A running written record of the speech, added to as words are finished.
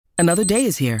Another day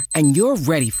is here, and you're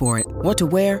ready for it. What to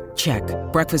wear? Check.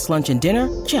 Breakfast, lunch, and dinner?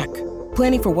 Check.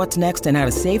 Planning for what's next and how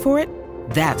to save for it?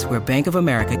 That's where Bank of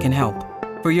America can help.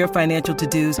 For your financial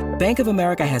to-dos, Bank of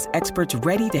America has experts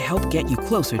ready to help get you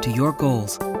closer to your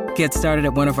goals. Get started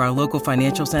at one of our local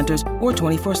financial centers or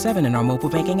 24/7 in our mobile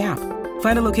banking app.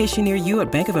 Find a location near you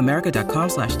at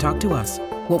bankofamerica.com/talktous.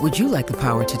 What would you like the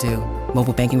power to do?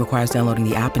 Mobile banking requires downloading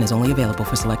the app and is only available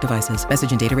for select devices.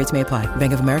 Message and data rates may apply.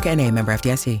 Bank of America N.A., member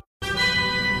FDIC.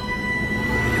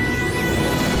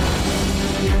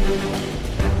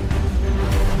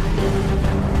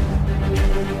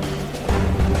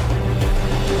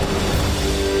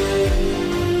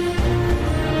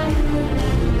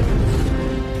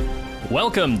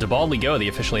 Welcome to Baldly Go, the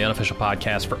officially unofficial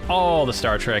podcast for all the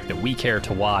Star Trek that we care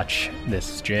to watch.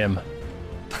 This is Jim.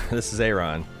 This is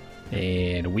Aaron.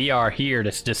 And we are here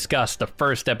to discuss the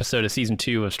first episode of Season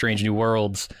 2 of Strange New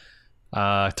Worlds,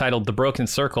 titled The Broken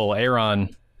Circle. Aaron,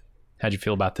 how'd you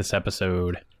feel about this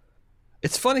episode?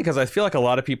 It's funny because I feel like a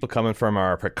lot of people coming from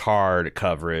our Picard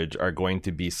coverage are going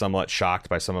to be somewhat shocked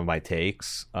by some of my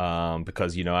takes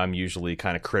because, you know, I'm usually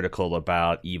kind of critical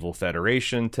about evil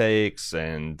Federation takes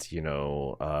and, you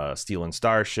know, stealing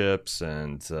starships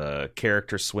and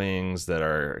character swings that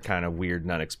are kind of weird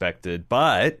and unexpected.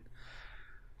 But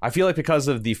I feel like because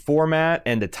of the format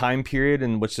and the time period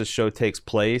in which this show takes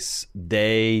place,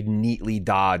 they neatly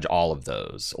dodge all of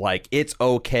those. Like, it's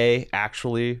okay,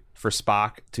 actually, for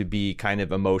Spock to be kind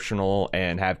of emotional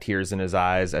and have tears in his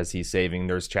eyes as he's saving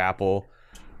Nurse Chapel.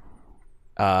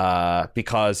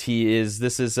 Because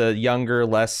this is a younger,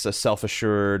 less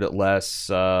self-assured,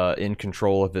 less in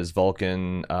control of his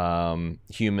Vulcan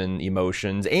human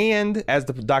emotions. And as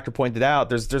the doctor pointed out,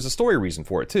 there's a story reason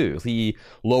for it too. He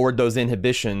lowered those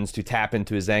inhibitions to tap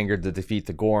into his anger to defeat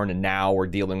the Gorn, and now we're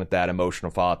dealing with that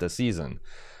emotional fallout this season.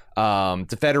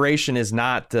 The Federation is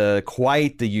not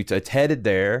quite the it's headed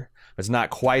there. It's not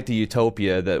quite the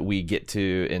utopia that we get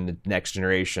to in the Next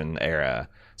Generation era.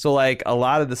 So, like, a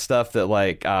lot of the stuff that,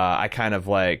 like, I kind of,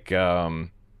 like, go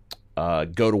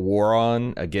to war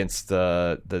on against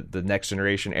the Next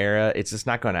Generation era, it's just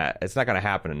not gonna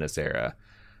happen in this era.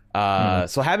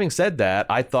 So, having said that,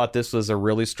 I thought this was a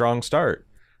really strong start,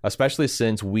 especially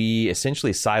since we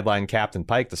essentially sidelined Captain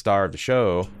Pike, the star of the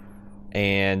show,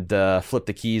 and flipped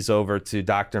the keys over to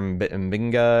Dr.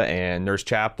 Mbinga and Nurse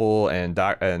Chapel and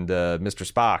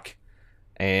Mr. Spock,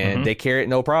 and they carry it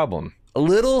no problem. A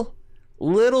little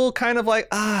kind of like,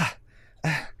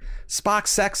 Spock's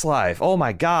sex life. Oh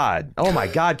my god,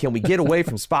 can we get away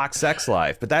from Spock's sex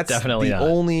life? But that's definitely the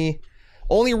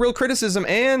only real criticism.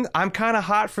 And I'm kind of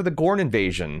hot for the Gorn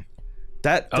invasion.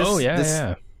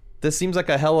 This seems like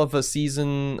a hell of a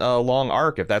season long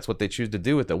arc if that's what they choose to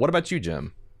do with it. What about you,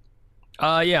 Jim?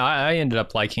 I ended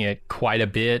up liking it quite a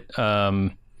bit,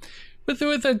 with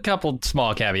a couple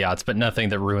small caveats, but nothing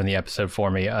that ruined the episode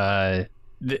for me.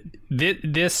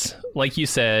 This, like you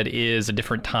said, is a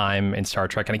different time in Star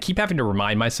Trek, and I keep having to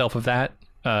remind myself of that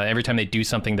every time they do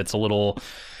something that's a little,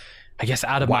 I guess,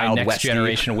 out of my Next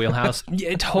Generation wheelhouse.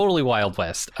 Yeah, totally Wild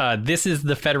West. This is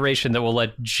the Federation that will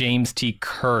let James T.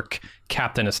 Kirk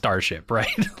captain a starship, right?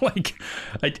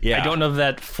 I don't know if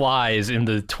that flies in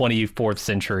the 24th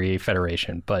century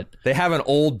Federation, but they have an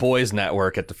old boys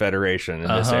network at the Federation in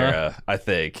this era, I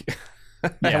think.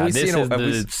 Yeah, this is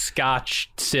the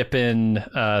scotch sipping,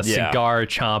 cigar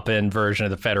chomping version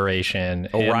of the Federation.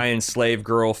 Orion slave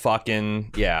girl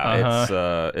fucking. Yeah,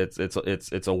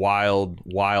 it's a wild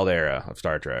era of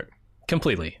Star Trek.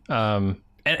 Completely. And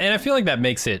I feel like that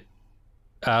makes it,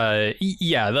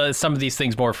 some of these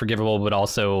things more forgivable, but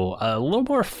also a little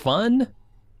more fun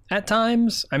at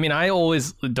times. I mean,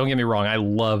 don't get me wrong, I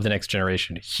love The Next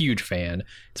Generation. Huge fan.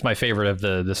 It's my favorite of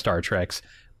the Star Treks.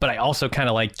 But I also kind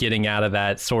of like getting out of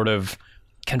that sort of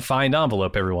confined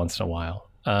envelope every once in a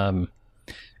while. And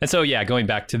so, going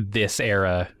back to this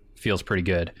era feels pretty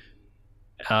good.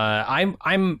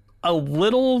 I'm a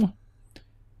little...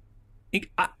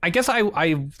 I guess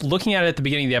I looking at it at the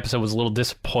beginning of the episode was a little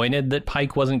disappointed that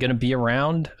Pike wasn't going to be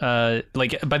around.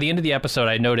 Like, by the end of the episode,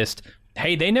 I noticed,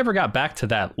 hey, they never got back to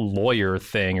that lawyer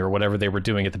thing or whatever they were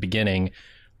doing at the beginning.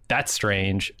 That's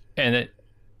strange. And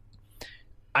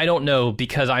I don't know,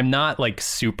 because I'm not like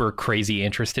super crazy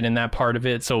interested in that part of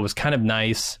it. So it was kind of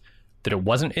nice that it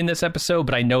wasn't in this episode,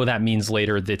 but I know that means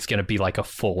later that it's going to be like a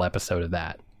full episode of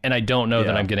that. And I don't know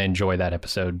that I'm going to enjoy that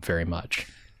episode very much,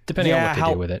 depending on what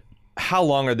they do with it. How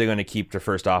long are they going to keep their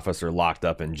first officer locked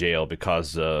up in jail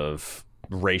because of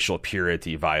racial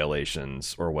purity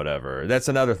violations or whatever? That's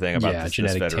another thing about this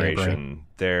Federation. Tampering.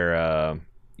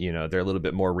 They're a little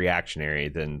bit more reactionary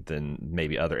than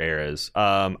maybe other eras.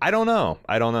 I don't know.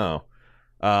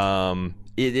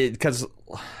 Because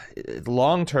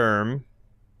long term,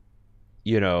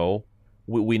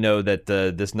 we know that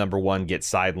this number one gets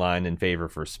sidelined in favor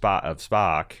of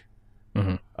Spock.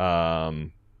 Mm-hmm.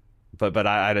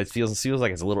 But it feels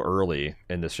like it's a little early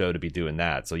in the show to be doing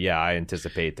that. So yeah, I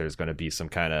anticipate there's going to be some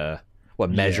kind of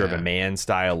measure of a man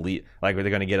style like are they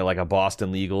going to get it like a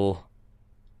Boston Legal?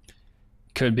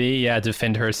 Could be, yeah.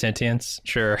 Defend her sentience,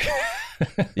 sure.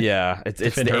 Yeah, it's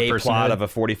the A plot of a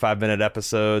 45-minute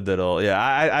episode that'll. Yeah,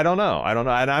 I don't know, and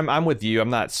I'm with you. I'm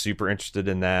not super interested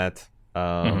in that.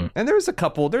 And there's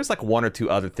like one or two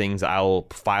other things I'll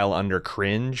file under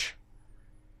cringe,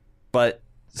 but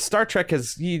Star Trek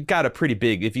you got a pretty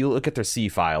big. If you look at their C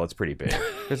file, it's pretty big.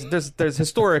 There's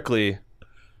historically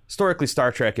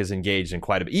Star Trek is engaged in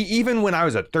quite a bit. Even when I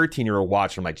was a 13-year-old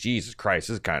watching, I'm like, Jesus Christ,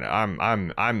 this is kind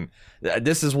of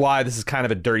this is why this is kind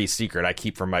of a dirty secret I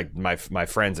keep from my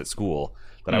friends at school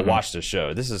that I watched this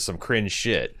show. This is some cringe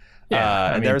shit.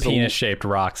 Yeah, there's penis-shaped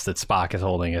rocks that Spock is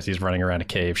holding as he's running around a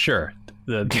cave. Sure,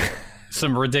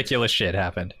 some ridiculous shit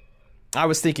happened. I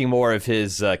was thinking more of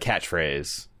his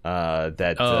catchphrase.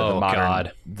 The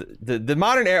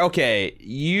modern era. Okay,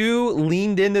 you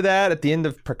leaned into that at the end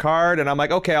of Picard, and I'm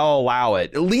like, okay, I'll allow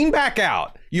it. Lean back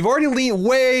out. You've already leaned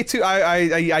way too.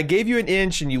 I gave you an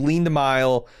inch, and you leaned a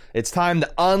mile. It's time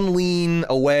to unlean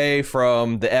away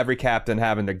from the every captain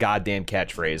having their goddamn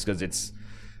catchphrase, because it's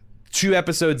 2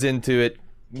 episodes into it.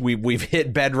 We've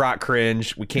hit bedrock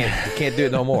cringe. We can't do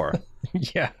it no more.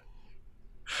 Yeah.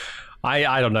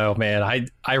 I don't know, man.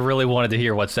 I really wanted to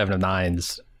hear what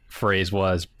 709's phrase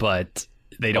was, but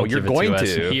they don't give it to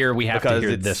us. Here we have to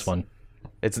hear this one.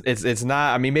 It's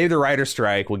not. I mean, maybe the writer's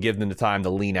strike will give them the time to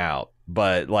lean out,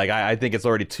 but like I think it's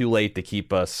already too late to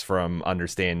keep us from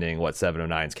understanding what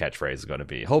 709's catchphrase is going to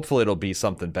be. Hopefully, it'll be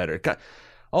something better. God,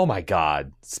 oh my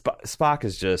God, Spock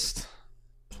is just.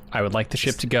 I would like the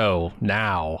ship to go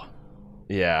now.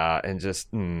 Yeah, and just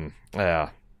yeah.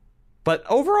 But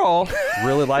overall,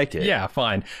 really like it. Yeah,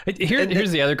 fine. Here's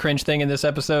the other cringe thing in this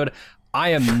episode. I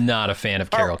am not a fan of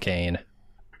Carol Kane.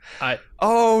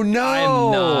 Oh no, I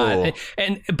am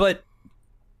not. But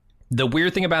the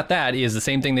weird thing about that is the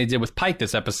same thing they did with Pike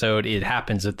this episode. It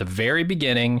happens at the very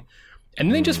beginning, and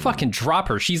then they just fucking drop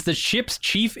her. She's the ship's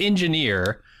chief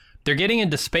engineer. They're getting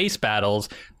into space battles.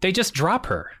 They just drop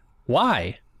her.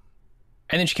 Why?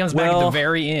 And then she comes back at the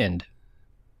very end.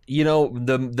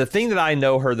 The thing that I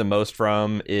know her the most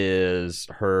from is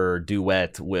her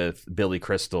duet with Billy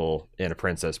Crystal in A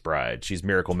Princess Bride. She's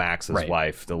Miracle Max's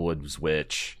wife, the Woods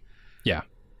Witch. Yeah.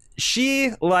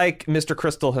 She, like Mr.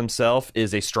 Crystal himself,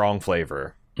 is a strong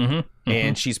flavor.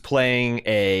 And she's playing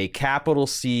a capital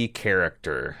C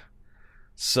character.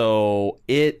 So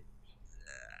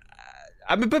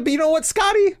but you know what?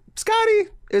 Scotty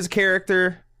is a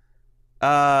character.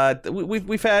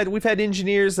 We've had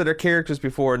engineers that are characters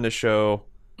before in the show.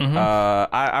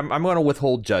 I'm going to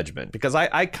withhold judgment because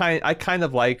I kind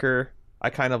of like her.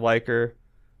 I kind of like Billy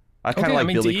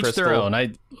to each Crystal. their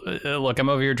own. Look, I'm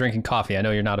over here drinking coffee. I know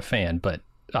you're not a fan, but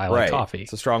I like coffee.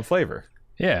 It's a strong flavor.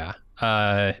 Yeah.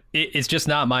 It's just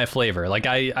not my flavor. Like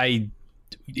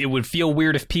it would feel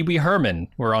weird if Pee Wee Herman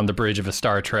were on the bridge of a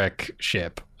Star Trek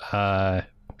ship.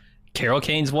 Carol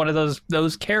Kane's one of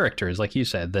those characters, like you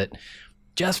said, that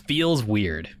just feels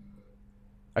weird.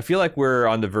 I feel like we're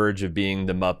on the verge of being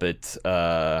the Muppet.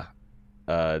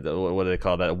 What do they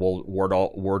call that?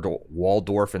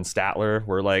 Waldorf and Statler.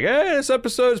 We're like, hey, this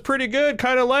episode is pretty good.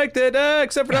 Kind of liked it,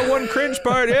 except for that one cringe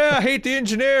part. Yeah, I hate the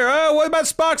engineer. Oh, what about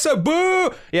Spock? So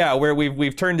boo. Yeah, where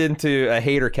we've turned into a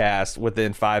hater cast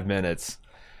within 5 minutes.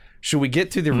 Should we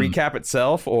get to the recap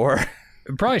itself, or?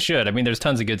 Probably should. I mean, there's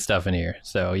tons of good stuff in here.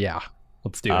 So yeah.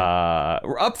 Let's do it.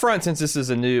 Up front, since this is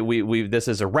a new, this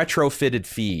is a retrofitted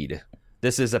feed.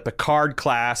 This is a Picard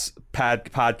class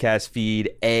podcast feed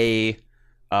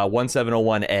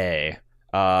A1701A.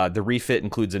 The refit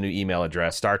includes a new email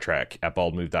address,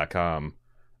 StarTrek@baldmove.com.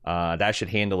 That should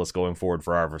handle us going forward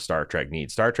for our Star Trek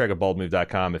needs.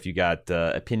 StarTrek@baldmove.com. If you got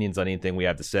opinions on anything we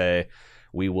have to say,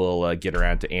 we will get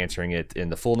around to answering it in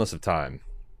the fullness of time.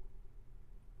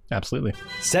 Absolutely.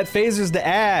 Set phasers to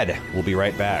add. We'll be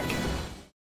right back.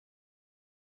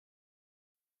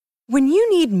 When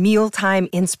you need mealtime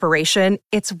inspiration,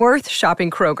 it's worth shopping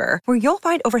Kroger, where you'll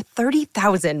find over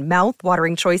 30,000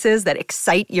 mouth-watering choices that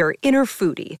excite your inner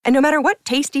foodie. And no matter what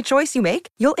tasty choice you make,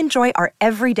 you'll enjoy our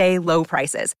everyday low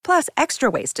prices, plus extra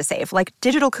ways to save, like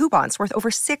digital coupons worth over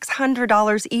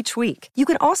 $600 each week. You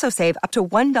can also save up to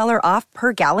 $1 off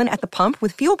per gallon at the pump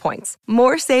with fuel points.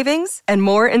 More savings and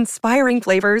more inspiring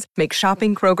flavors make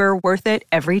shopping Kroger worth it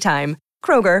every time.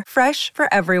 Kroger, fresh for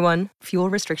everyone. Fuel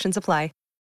restrictions apply.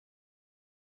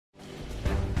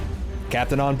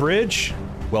 Captain on bridge,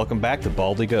 welcome back to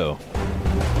Baldy Go. All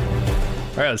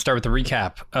right, let's start with the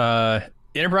recap.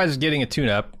 Enterprise is getting a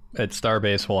tune-up at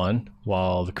Starbase 1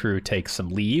 while the crew takes some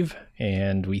leave,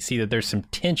 and we see that there's some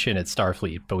tension at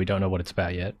Starfleet, but we don't know what it's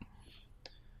about yet.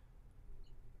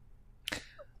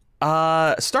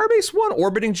 Starbase 1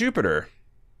 orbiting Jupiter.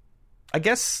 I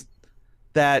guess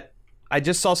that I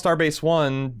just saw Starbase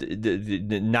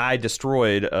 1 nigh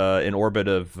destroyed in orbit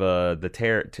of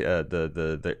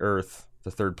the Earth,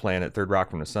 the third planet, third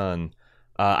rock from the sun.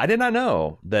 I did not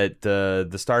know that the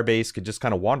Starbase could just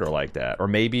kind of wander like that. Or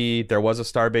maybe there was a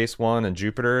Starbase 1 in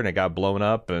Jupiter and it got blown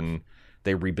up and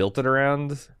they rebuilt it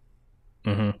around.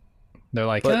 Mm-hmm. They're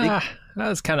like, that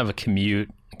was kind of a commute.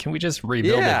 Can we just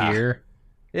rebuild it here?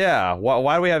 Yeah.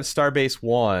 Why do we have Starbase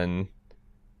 1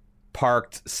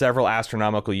 parked several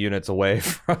astronomical units away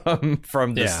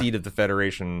from the seat of the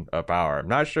Federation of Power? I'm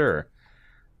not sure.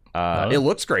 It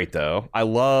looks great, though. I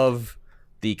love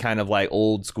the kind of like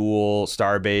old school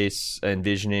Starbase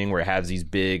envisioning where it has these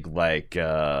big, like,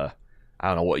 I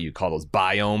don't know what you call those,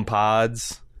 biome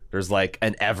pods. There's like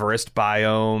an Everest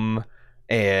biome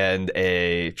and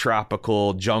a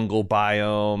tropical jungle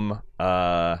biome.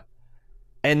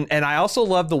 And I also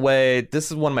love the way,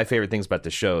 this is one of my favorite things about the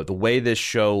show, the way this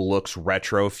show looks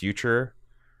retro future.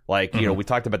 Like, you know, we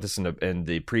talked about this in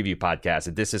the preview podcast,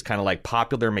 that this is kind of like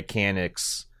Popular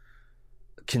Mechanics'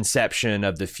 conception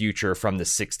of the future from the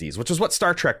 60s, which is what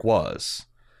Star Trek was.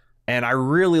 And I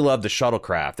really love the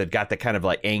shuttlecraft. They've got that kind of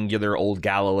like angular old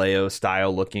Galileo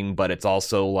style looking, but it's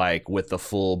also like with the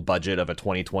full budget of a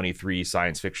 2023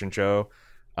 science fiction show.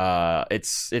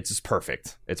 It's just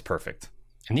perfect. It's perfect.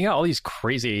 And you got all these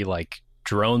crazy like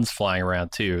drones flying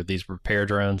around too. These repair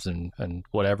drones and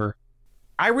whatever.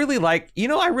 I really like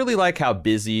how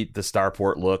busy the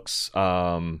starport looks.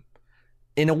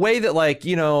 In a way that, like,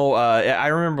 you know, I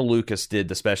remember Lucas did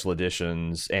the special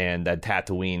editions, and at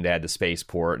Tatooine they had the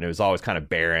spaceport, and it was always kind of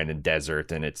barren and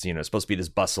desert, and it's, you know, supposed to be this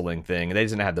bustling thing, and they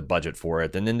didn't have the budget for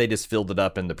it, and then they just filled it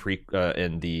up in the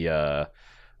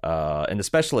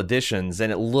special editions,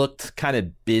 and it looked kind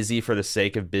of busy for the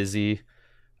sake of busy.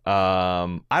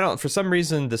 For some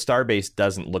reason the Starbase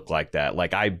doesn't look like that.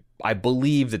 Like I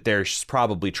believe that there's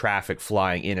probably traffic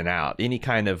flying in and out. Any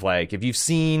kind of, like, if you've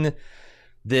seen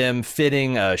them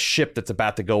fitting a ship that's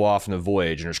about to go off on a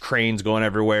voyage, and there's cranes going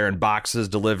everywhere and boxes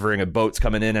delivering and boats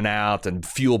coming in and out and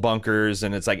fuel bunkers,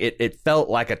 and it's like it felt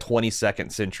like a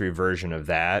 22nd century version of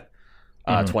that,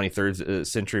 23rd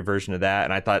century version of that,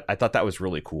 and I thought that was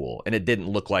really cool. And it didn't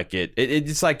look like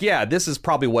it's like, yeah, this is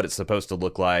probably what it's supposed to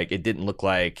look like. It didn't look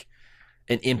like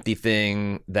an empty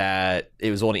thing that it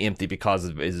was only empty because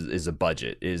of is a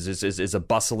budget, is a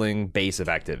bustling base of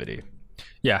activity.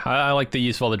 Yeah, I like the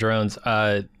use of all the drones.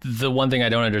 The one thing I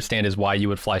don't understand is why you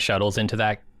would fly shuttles into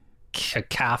that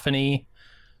cacophony.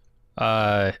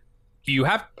 You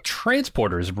have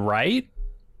transporters, right?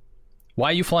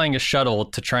 Why are you flying a shuttle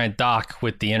to try and dock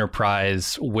with the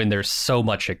Enterprise when there's so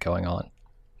much shit going on?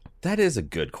 That is a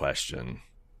good question.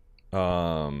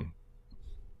 I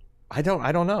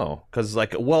don't know, because,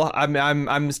 like, well,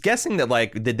 I'm guessing that,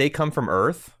 like, did they come from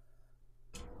Earth?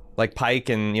 Like Pike,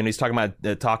 and, you know, he's talking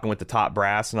about talking with the top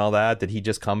brass and all that. Did he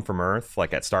just come from Earth,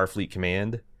 like at Starfleet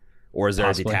Command, or is there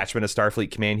Possibly. A detachment of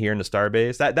Starfleet Command here in the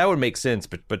Starbase? That would make sense,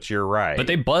 but you're right. But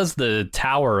they buzzed the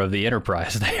tower of the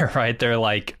Enterprise there, right? They're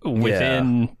like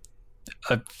within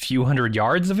a few hundred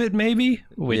yards of it, maybe,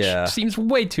 which seems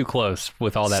way too close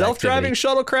with all that self-driving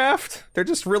activity. Shuttlecraft. They're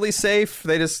just really safe.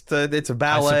 They just it's a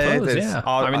ballet. I suppose, yeah.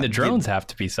 I mean, the drones have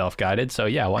to be self-guided, so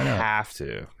yeah, why not? Have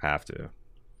to.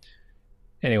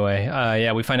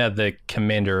 Anyway, we find out that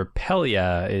Commander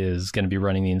Pelia is going to be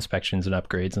running the inspections and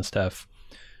upgrades and stuff.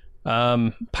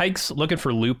 Pike's looking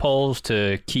for loopholes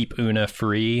to keep Una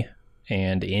free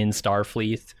and in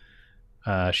Starfleet.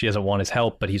 She doesn't want his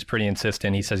help, but he's pretty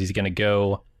insistent. He says he's going to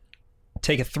go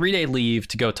take a 3-day leave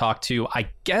to go talk to, I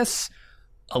guess,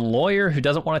 a lawyer who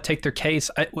doesn't want to take their case.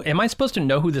 Am I supposed to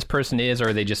know who this person is, or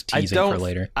are they just teasing for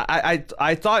later?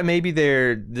 I thought maybe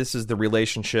this is the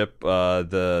relationship with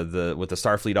the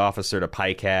Starfleet officer to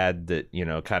Pike had that, you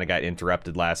know, kind of got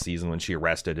interrupted last season when she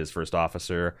arrested his first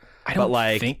officer. I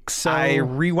don't think so. I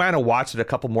rewound and watched it a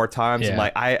couple more times.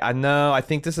 Yeah. And I know, I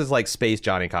think this is like Space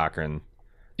Johnny Cochran.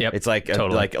 Yep, it's like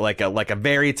totally. like a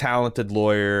very talented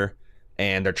lawyer,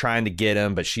 and they're trying to get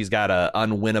him, but she's got a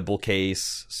unwinnable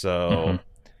case, so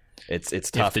it's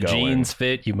tough. If the genes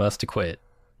fit, you must acquit.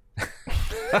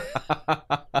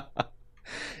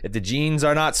 If the genes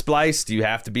are not spliced, you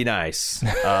have to be nice.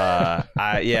 I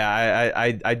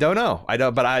don't know.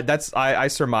 I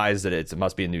surmise that it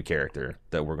must be a new character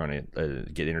that we're going to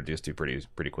get introduced to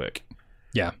pretty quick.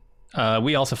 Yeah.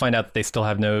 We also find out that they still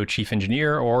have no chief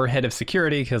engineer or head of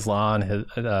security because Lon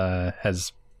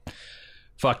has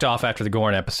fucked off after the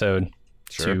Gorn episode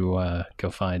to go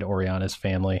find Oriana's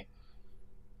family.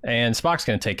 And Spock's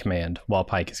going to take command while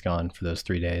Pike is gone for those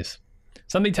 3 days.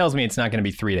 Something tells me it's not going to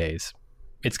be 3 days.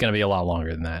 It's going to be a lot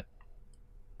longer than that.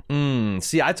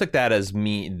 See, I took that as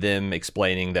them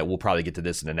explaining that we'll probably get to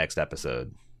this in the next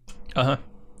episode. I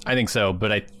think so,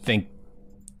 but I think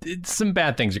some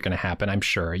bad things are going to happen, I'm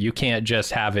sure. You can't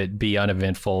just have it be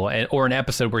uneventful or an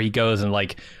episode where he goes and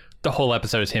like the whole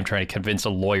episode is him trying to convince a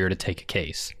lawyer to take a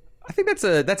case. I think that's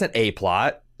an A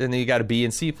plot, and then you got a B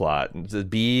and C plot. The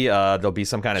B, there'll be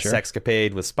some kind of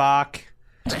sexcapade with Spock.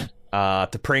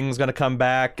 T'Pring's going to come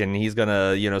back, and he's going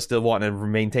to, still want to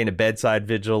maintain a bedside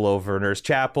vigil over Nurse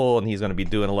Chapel, and he's going to be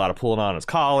doing a lot of pulling on his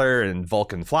collar and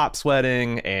Vulcan flop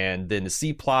sweating. And then the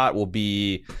C plot will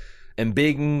be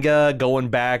M'Benga going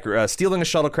back, stealing a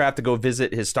shuttlecraft to go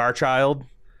visit his star child.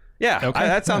 Yeah, okay.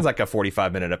 That sounds like a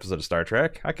 45-minute episode of Star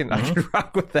Trek. I can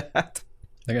rock with that.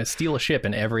 They're going to steal a ship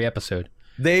in every episode.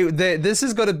 This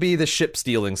is going to be the ship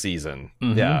stealing season.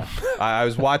 Mm-hmm. Yeah. I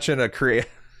was watching an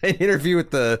interview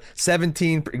with the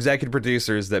 17 executive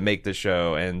producers that make the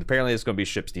show, and apparently it's going to be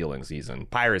ship stealing season.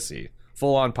 Piracy.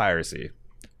 Full-on piracy.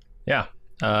 Yeah.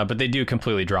 But they do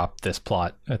completely drop this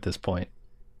plot at this point.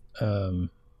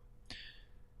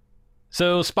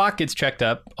 So Spock gets checked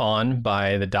up on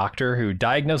by the doctor who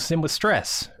diagnoses him with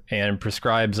stress and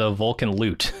prescribes a Vulcan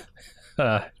lute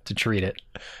to treat it.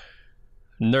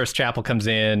 Nurse Chapel comes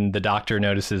in. The doctor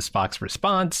notices Spock's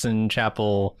response, and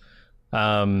Chapel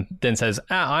then says,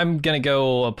 I'm going to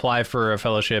go apply for a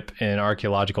fellowship in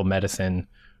archaeological medicine,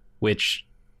 which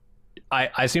I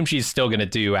assume she's still going to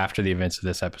do after the events of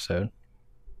this episode.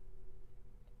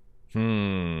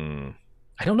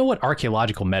 I don't know what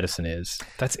archaeological medicine is.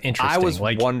 That's interesting. I was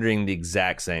wondering the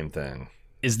exact same thing.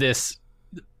 Is this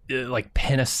like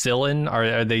penicillin?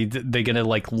 Are they going to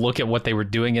like look at what they were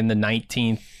doing in the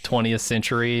 19th, 20th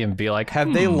century and be like,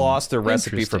 have they lost a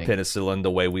recipe for penicillin the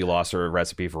way we lost our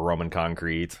recipe for Roman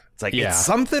concrete? It's like, it's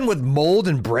something with mold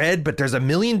and bread, but there's a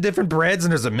million different breads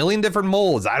and there's a million different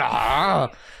molds. Yeah,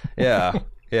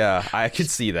 I could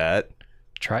see that.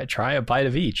 Try a bite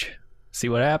of each. See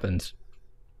what happens.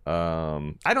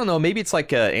 I don't know. Maybe it's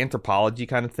like an anthropology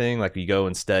kind of thing. Like we go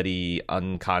and study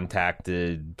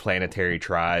uncontacted planetary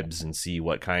tribes and see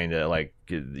what kind of like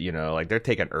they're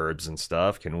taking herbs and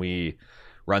stuff. Can we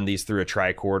run these through a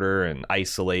tricorder and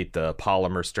isolate the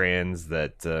polymer strands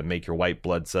that make your white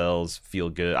blood cells feel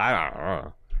good? I don't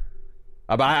know.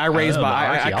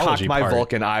 I cocked my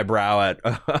Vulcan eyebrow at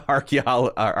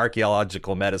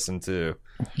archaeological medicine too.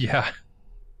 Yeah,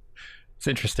 it's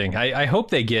interesting. I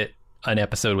hope they get an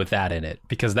episode with that in it,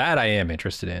 because that I am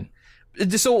interested in.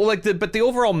 So but the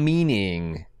overall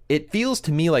meaning, it feels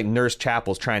to me like Nurse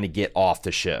Chapel's trying to get off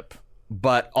the ship,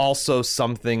 but also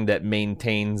something that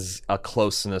maintains a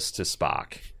closeness to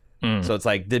Spock. So it's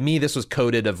like, to me, this was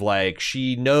coded of like,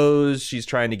 she knows she's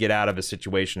trying to get out of a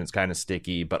situation that's kind of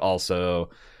sticky, but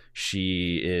also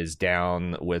she is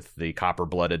down with the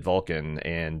copper-blooded Vulcan,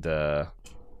 and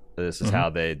this is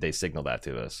how they signal that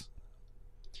to us.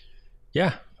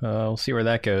 Yeah, we'll see where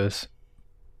that goes.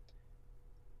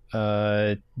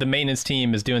 The maintenance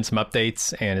team is doing some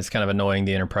updates, and it's kind of annoying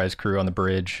the Enterprise crew on the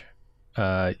bridge.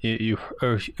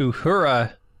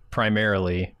 Uhura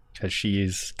primarily, because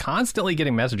she's constantly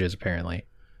getting messages, apparently.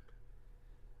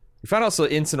 We found also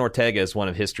Ensign Ortega is one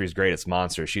of history's greatest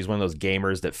monsters. She's one of those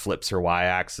gamers that flips her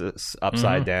y-axis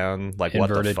upside down. Like,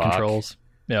 inverted what the fuck? Controls.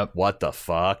 Yep. What the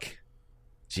fuck?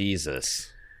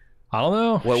 Jesus. I don't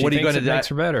know. What are you going to do? Makes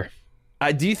her better.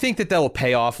 Do you think that will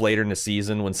pay off later in the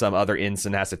season when some other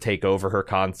ensign has to take over her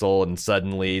console and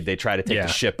suddenly they try to take the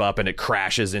ship up and it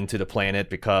crashes into the planet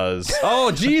because,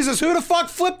 oh, Jesus, who the fuck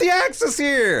flipped the axis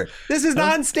here? This is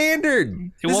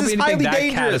non-standard. It won't be anything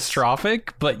that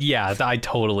catastrophic, but yeah, I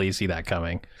totally see that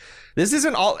coming. This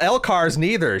isn't all L-Cars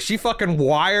neither. She fucking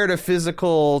wired a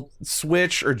physical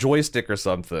switch or joystick or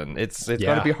something. It's going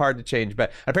to be hard to change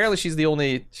back. Apparently she's the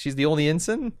only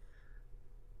ensign.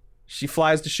 She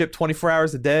flies the ship 24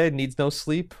 hours a day, needs no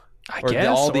sleep. I guess.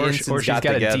 All the or she's got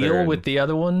to deal with the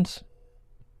other ones.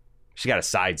 She got a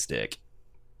side stick.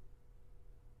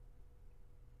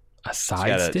 A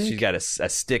side stick? She's got a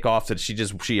stick off that she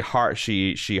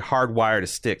hardwired a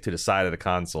stick to the side of the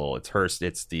console.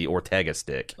 It's the Ortega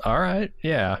stick. All right,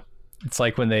 yeah. It's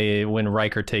like when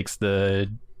Riker takes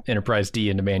the Enterprise D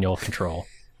into manual control.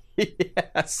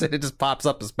 Yes, and it just pops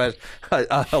up a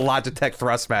Logitech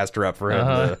Thrustmaster up for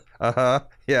him.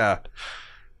 Yeah.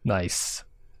 Nice.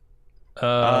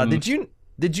 Did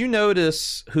Did you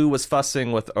notice who was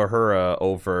fussing with Uhura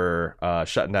over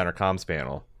shutting down her comms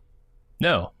panel?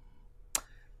 No.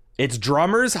 It's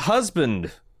Drummer's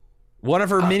husband. One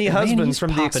of her many husbands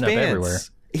from The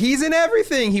Expanse. He's in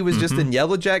everything. He was just in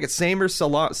Yellow Jacket. Samer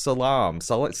Salem is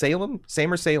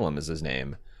his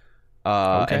name.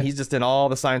 And he's just in all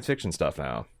the science fiction stuff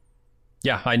now.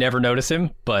 Yeah, I never noticed him,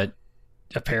 but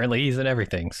apparently he's in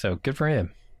everything. So good for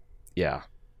him. Yeah.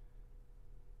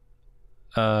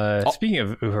 Speaking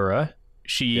of Uhura,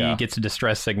 she gets a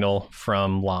distress signal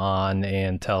from La'an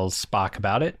and tells Spock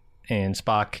about it. And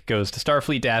Spock goes to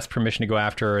Starfleet to ask permission to go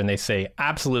after her, and they say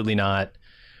absolutely not.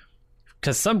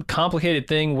 Because some complicated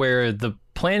thing where the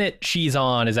planet she's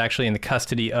on is actually in the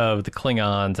custody of the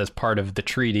Klingons as part of the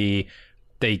treaty.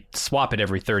 They swap it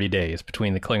every 30 days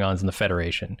between the Klingons and the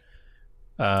Federation.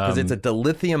 Because it's a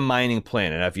dilithium mining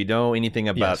planet. Now, if you know anything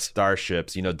about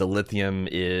starships, you know dilithium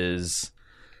is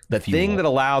the thing that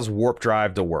allows warp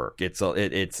drive to work. It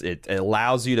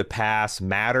allows you to pass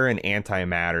matter and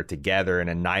antimatter together and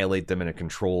annihilate them in a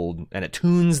controlled, and it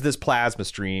tunes this plasma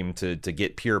stream to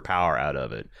get pure power out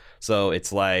of it. So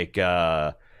it's like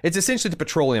it's essentially the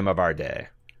petroleum of our day.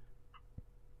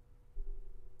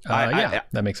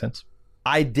 That makes sense.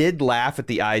 I did laugh at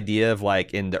the idea of,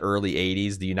 like, in the early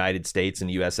 80s, the United States and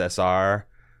USSR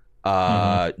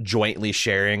jointly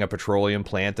sharing a petroleum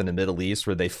plant in the Middle East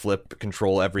where they flip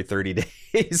control every 30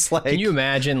 days. Like, can you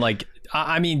imagine, like,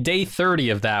 I mean, day 30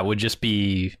 of that would just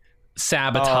be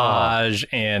sabotage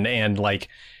and like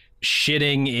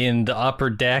shitting in the upper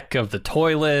deck of the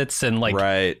toilets and like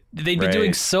they'd be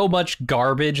doing so much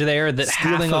garbage there that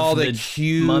stealing all the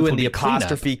Q and the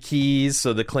apostrophe keys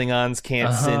so the Klingons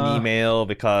can't send email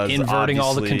because inverting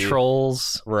all the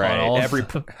controls every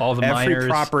miners.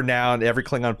 proper noun, every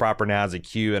Klingon proper noun has a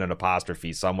Q and an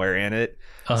apostrophe somewhere in it.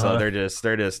 So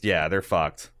they're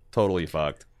fucked, totally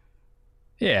fucked.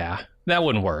 Yeah, that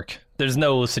wouldn't work. There's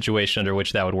no situation under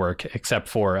which that would work except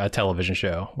for a television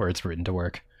show where it's written to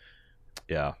work.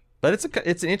 Yeah, but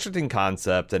it's an interesting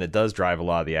concept, and it does drive a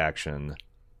lot of the action.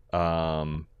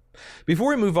 Before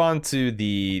we move on to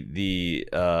the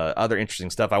other interesting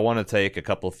stuff, I want to take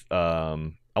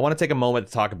a moment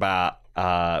to talk about.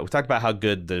 We talked about how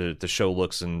good the show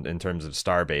looks in terms of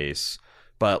Starbase,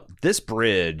 but this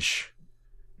bridge,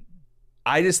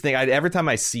 I just think every time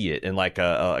I see it in like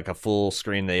a full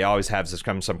screen, they always have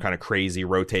some kind of crazy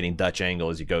rotating Dutch angle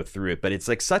as you go through it. But it's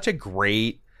like such a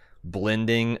great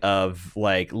blending of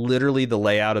like literally the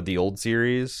layout of the old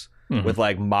series with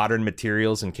like modern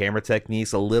materials and camera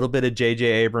techniques, a little bit of J.J.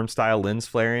 Abrams style lens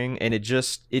flaring, and it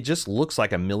just looks like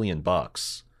 $1 million.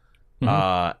 And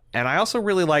I also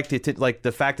really liked it, like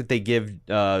the fact that they give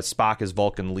Spock his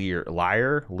Vulcan Lear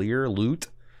Loot.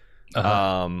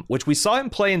 Which we saw him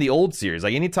play in the old series.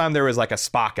 Like anytime there was like a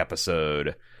Spock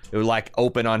episode, it would like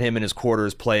open on him in his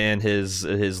quarters playing his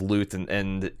lute,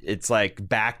 and it's like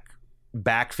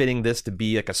backfitting this to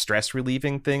be like a stress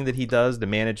relieving thing that he does to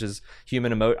manage his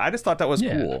human emotion. I just thought that was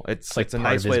cool. It's like a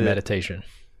nice way meditation.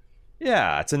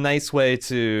 Yeah, it's a nice way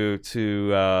to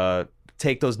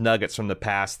take those nuggets from the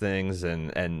past things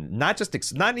and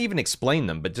not even explain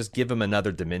them, but just give them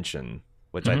another dimension,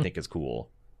 which I think is cool.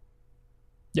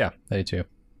 Yeah, I do too.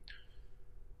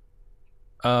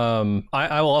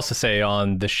 I will also say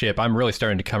on the ship, I'm really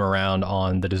starting to come around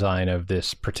on the design of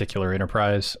this particular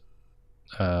Enterprise.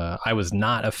 I was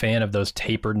not a fan of those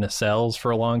tapered nacelles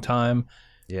for a long time.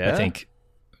 Yeah, I think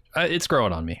it's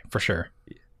growing on me for sure.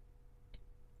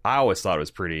 I always thought it was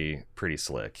pretty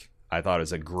slick. I thought it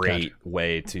was a great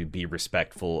way to be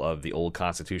respectful of the old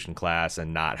Constitution class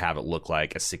and not have it look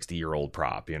like a 60-year-old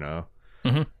prop, you know?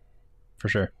 For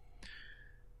sure.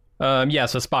 So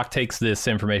Spock takes this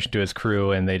information to his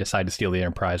crew, and they decide to steal the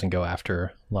Enterprise and go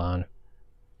after La'an.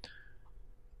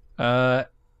 And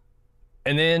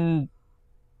then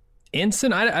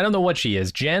Ensign, I don't know what she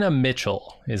is. Jenna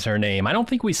Mitchell is her name. I don't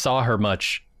think we saw her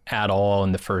much at all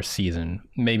in the first season.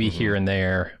 Maybe here and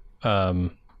there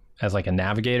as like a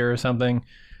navigator or something.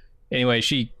 Anyway,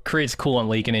 she creates a coolant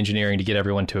leak in engineering to get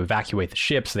everyone to evacuate the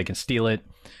ship so they can steal it.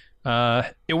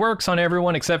 It works on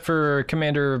everyone except for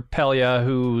Commander Pelia,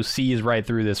 who sees right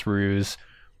through this ruse.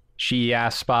 She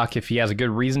asks Spock if he has a good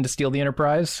reason to steal the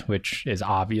Enterprise, which is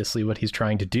obviously what he's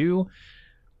trying to do.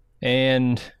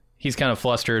 And he's kind of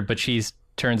flustered, but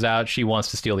turns out she wants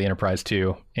to steal the Enterprise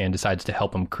too, and decides to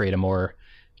help him create a more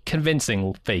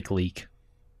convincing fake leak.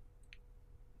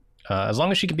 As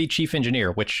long as she can be chief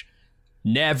engineer, which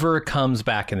never comes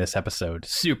back in this episode.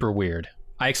 Super weird.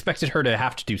 I expected her to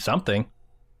have to do something.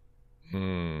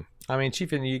 I mean,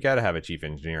 you got to have a chief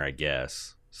engineer, I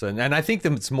guess. So, and I think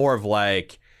that it's more of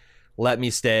like let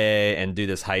me stay and do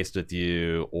this heist with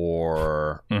you,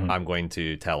 or I'm going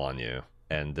to tell on you,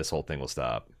 and this whole thing will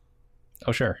stop.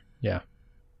 Oh, sure. Yeah.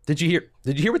 Did you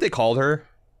hear what they called her?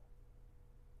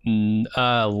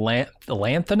 Lanthanite?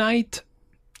 Is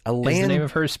the name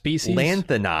of her species?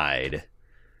 Lanthanide.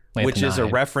 Which is a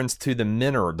reference to the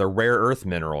rare earth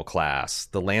mineral class,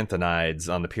 the lanthanides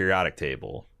on the periodic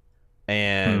table.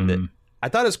 And I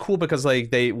thought it was cool because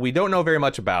like we don't know very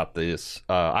much about this.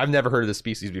 I've never heard of this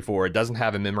species before. It doesn't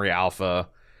have a memory alpha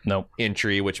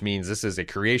entry, which means this is a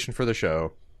creation for the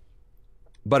show.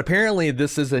 But apparently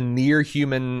this is a near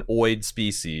humanoid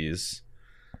species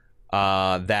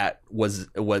that was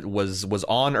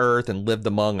on Earth and lived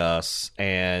among us,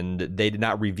 and they did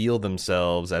not reveal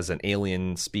themselves as an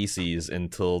alien species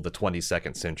until the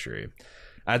 22nd century.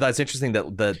 I thought it's interesting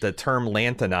that the term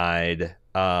lanthanide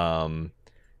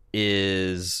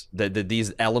is that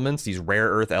these elements, these rare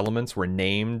earth elements, were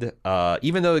named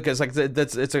even though, because like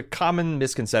it's a common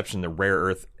misconception that rare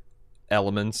earth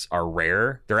elements are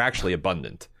rare. They're actually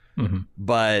abundant,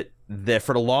 but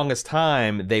for the longest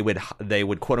time they would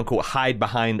quote unquote hide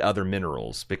behind other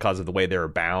minerals because of the way they were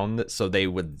bound, so they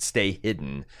would stay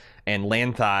hidden. And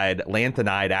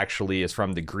lanthanide actually is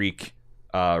from the Greek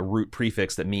root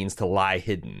prefix that means to lie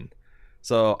hidden.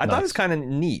 So I thought it was kind of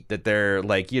neat that they're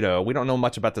like, we don't know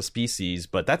much about the species,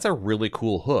 but that's a really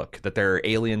cool hook that there are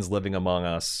aliens living among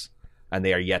us and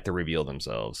they are yet to reveal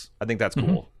themselves. I think that's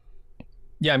cool.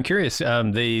 Yeah, I'm curious.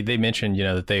 They mentioned,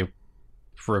 that they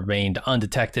remained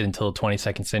undetected until the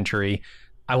 22nd century.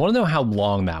 I want to know how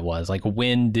long that was. Like,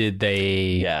 when did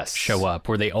they show up?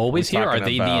 Were they always here? Are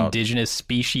they the indigenous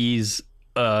species,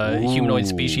 humanoid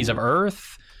species of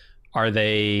Earth? Are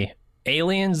they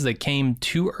aliens that came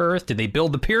to Earth? Did they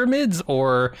build the pyramids,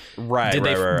 or did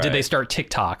they start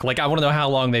TikTok? Like, I want to know how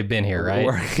long they've been here,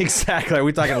 right? Exactly. Are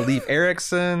we talking Leif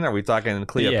Erikson? Are we talking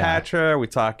Cleopatra? Are we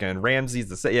talking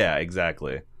Ramses the Yeah,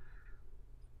 exactly.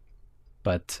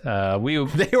 But we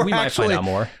might find out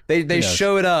more. They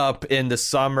showed up in the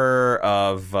summer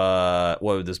of what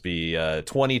would this be,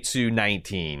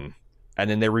 2219, and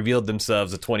then they revealed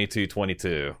themselves at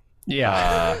 2222.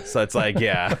 Yeah. So it's like,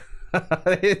 yeah.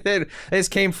 They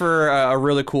just came for a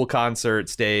really cool concert,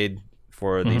 stayed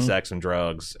for the sex and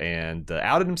drugs, and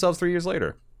outed themselves 3 years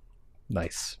later.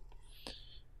 Nice.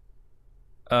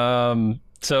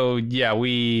 So yeah,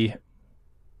 we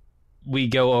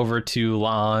go over to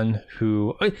La'an,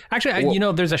 who actually,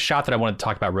 there's a shot that I want to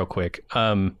talk about real quick.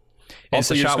 Also,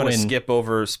 you're just going to skip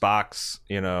over Spock's.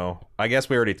 I guess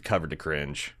we already covered the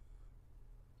cringe.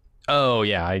 Oh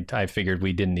yeah, I figured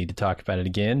we didn't need to talk about it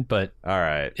again, but all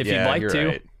right, if you'd like to.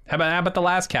 Right. How about the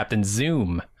last captain,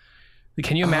 Zoom?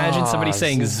 Can you imagine somebody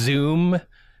saying Zoom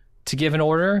to give an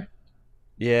order?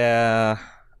 Yeah.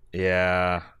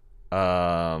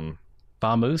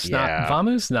 Vamos,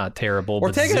 Vamos, not terrible.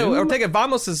 Or take it.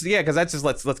 Vamos is because that's just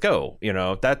let's go.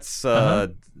 That's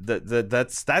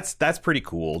that's pretty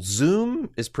cool. Zoom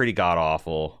is pretty god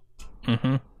awful.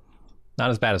 Not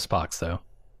as bad as Spock's though.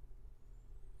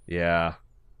 Yeah,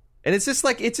 and it's just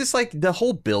like the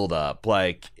whole build up.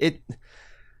 Like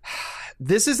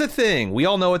this is a thing. We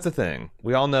all know it's a thing.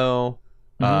 We all know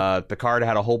Picard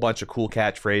had a whole bunch of cool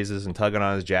catchphrases and tugging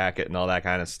on his jacket and all that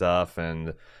kind of stuff.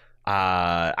 And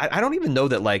I don't even know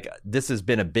that like this has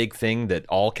been a big thing that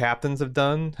all captains have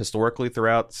done historically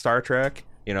throughout Star Trek.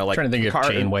 Like I'm trying to think Picard,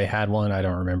 if Janeway had one. I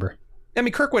don't remember. I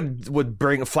mean, Kirk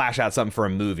would flash out something for a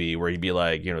movie where he'd be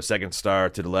like, second star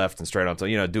to the left and straight on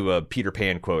to, do a Peter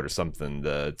Pan quote or something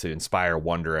to inspire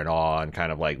wonder and awe and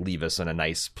kind of like leave us in a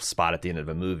nice spot at the end of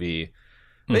a movie.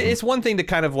 But it's one thing to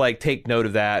kind of like take note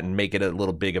of that and make it a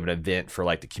little big of an event for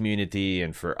like the community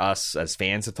and for us as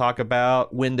fans to talk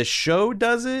about. When the show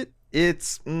does it,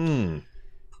 it's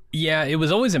Yeah, it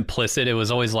was always implicit. It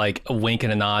was always like a wink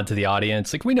and a nod to the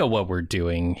audience. Like, we know what we're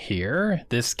doing here.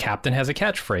 This captain has a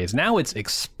catchphrase. Now it's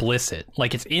explicit.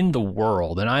 Like, it's in the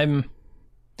world. And I'm...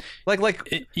 I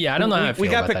don't know how I feel we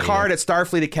got about Picard at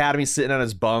Starfleet Academy sitting on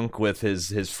his bunk with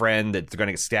his friend that's going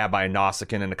to get stabbed by a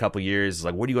Nausicaan in a couple years. He's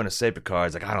like, what are you going to say, Picard?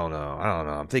 He's like, I don't know.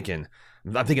 I'm thinking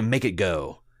make it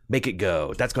go. Make it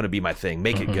go. That's going to be my thing.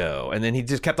 Make it go. And then he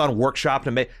just kept on workshopping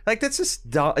and that's just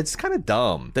dumb. It's kind of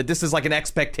dumb that this is like an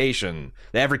expectation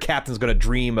that every captain's going to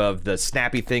dream of the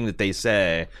snappy thing that they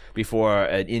say before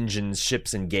an engine's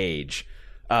ships engage.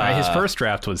 His first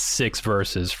draft was 6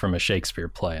 verses from a Shakespeare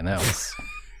play, and that's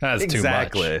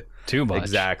exactly too much.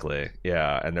 Exactly.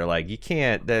 Yeah. And they're like, you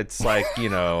can't. That's like,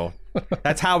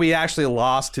 that's how we actually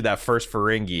lost to that first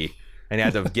Ferengi. And he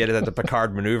had to get it at the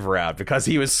Picard maneuver out because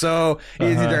he was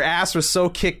their ass was so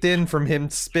kicked in from him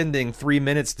spending 3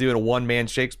 minutes doing a one-man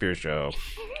Shakespeare show.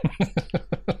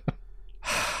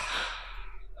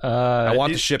 I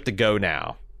want the ship to go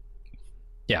now.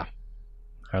 Yeah,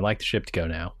 I'd like the ship to go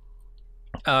now.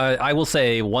 I will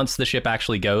say, once the ship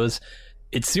actually goes,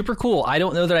 it's super cool. I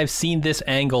don't know that I've seen this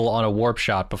angle on a warp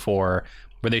shot before,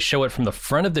 where they show it from the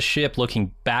front of the ship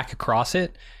looking back across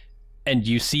it, and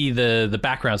you see the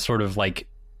background sort of like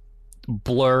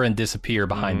blur and disappear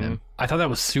behind them. I thought that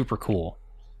was super cool.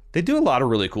 They do a lot of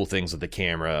really cool things with the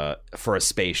camera for a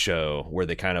space show, where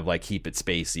they kind of like keep it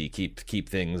spacey, keep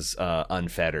things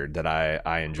unfettered, that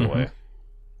I enjoy.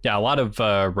 Yeah, a lot of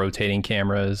rotating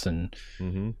cameras and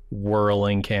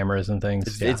whirling cameras and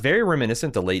things. It's very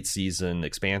reminiscent to late season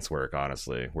Expanse work,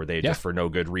 honestly, where they just for no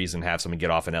good reason have someone get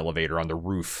off an elevator on the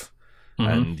roof.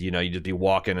 And, you know, you'd just be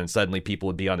walking and suddenly people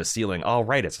would be on the ceiling. Oh,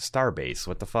 right, it's a star base.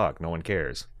 What the fuck? No one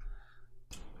cares.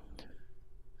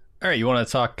 All right, you want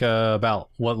to talk about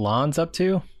what Lon's up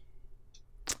to?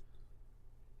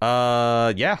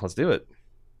 Yeah, let's do it.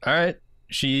 All right.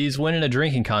 She's winning a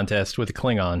drinking contest with a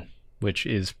Klingon, which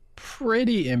is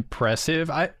pretty impressive.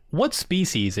 What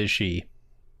species is she?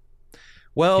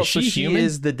 Well, is she she human?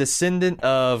 is the descendant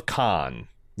of Khan.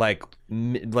 Like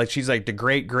she's like the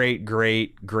great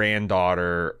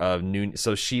granddaughter of Noon.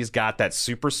 So she's got that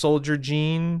super soldier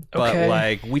gene. But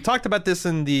like we talked about this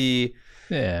in the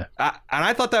and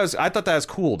I thought that was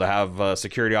cool to have a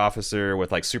security officer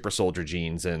with like super soldier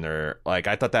genes in there. Like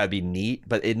I thought that'd be neat,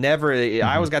 but it never.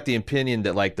 I always got the opinion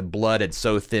that like the blood had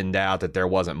so thinned out that there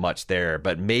wasn't much there.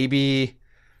 But maybe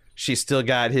she still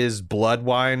got his blood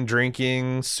wine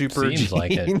drinking super Seems gene.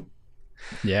 like it.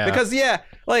 Yeah, because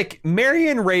like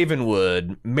Marion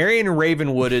Ravenwooding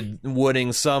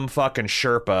some fucking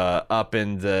Sherpa up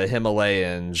in the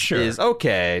Himalayas is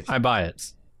okay. I buy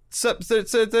it. So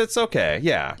it's okay.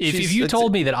 Yeah. If you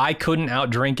told me that I couldn't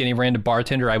outdrink any random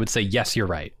bartender, I would say yes, you're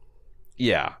right.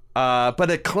 Yeah. But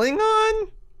a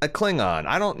Klingon, I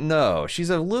don't know.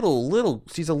 She's a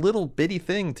little bitty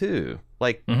thing too.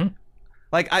 Like.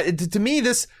 Like, to me,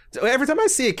 this, every time I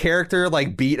see a character,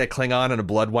 like, beat a Klingon in a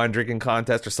blood wine drinking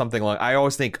contest or something like, I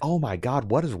always think, oh my God,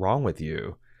 what is wrong with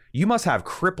you? You must have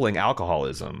crippling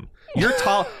alcoholism. You're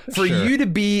tall, for you to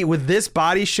be with this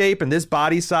body shape and this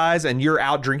body size and you're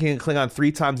out drinking a Klingon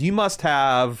 3 times, you must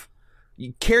have,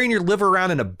 carrying your liver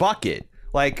around in a bucket.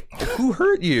 Like, who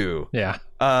hurt you? Yeah.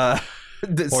 Or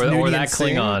that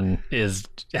Klingon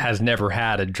has never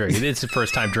had a drink. It's the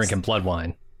first time drinking blood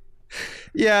wine.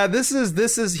 Yeah, this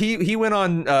is he went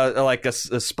on like a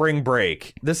spring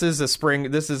break. This is a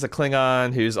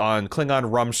Klingon who's on Klingon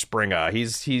Rumspringa.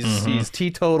 He's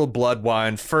teetotal blood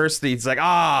wine. First he's like,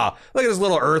 look at this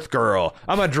little Earth girl.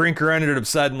 I'm gonna drink her, and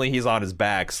suddenly he's on his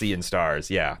back seeing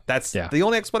stars. Yeah, that's the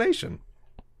only explanation.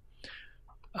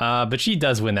 But she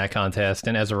does win that contest,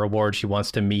 and as a reward, she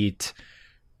wants to meet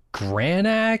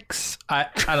Granax. I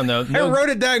don't know. I wrote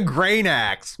it down,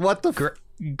 Granax. What the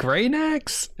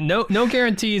Granax? No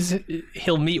guarantees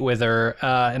he'll meet with her,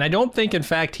 and I don't think, in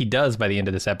fact, he does by the end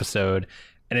of this episode.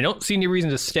 And I don't see any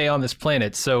reason to stay on this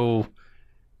planet. So,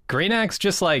 Granax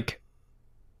just like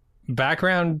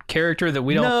background character that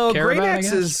we don't care about. I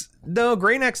guess?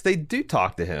 Granax. They do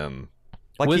talk to him.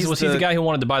 Like was he the guy who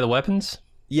wanted to buy the weapons?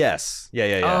 Yes.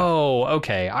 Yeah. Oh,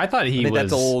 okay. I thought he was.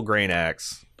 That's old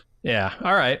Granax. Yeah.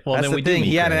 All right. Well, that's then the we thing. do.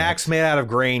 He had an axe made out of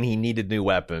grain. He needed new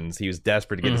weapons. He was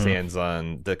desperate to get his hands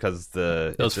on because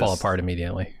those fall apart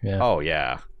immediately. Yeah. Oh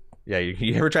yeah. Yeah.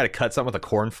 You ever try to cut something with a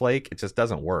cornflake? It just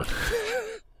doesn't work.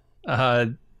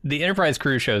 The Enterprise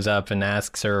crew shows up and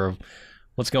asks her,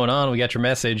 "What's going on? We got your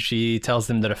message." She tells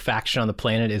them that a faction on the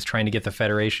planet is trying to get the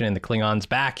Federation and the Klingons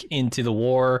back into the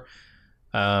war,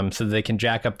 so that they can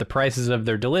jack up the prices of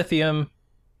their dilithium,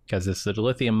 because it's the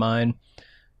dilithium mine.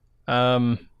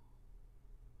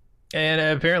 And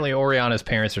apparently Oriana's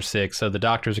parents are sick, so the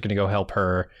doctors are going to go help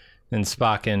her, and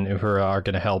Spock and Uhura are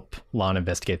going to help Lon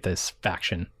investigate this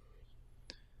faction.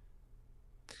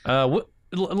 Let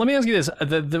me ask you this.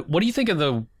 What do you think of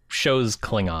the show's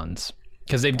Klingons?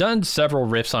 Because they've done several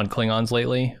riffs on Klingons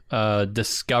lately.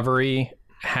 Discovery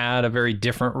had a very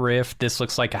different riff. This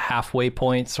looks like a halfway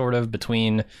point, sort of,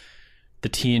 between the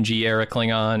TNG era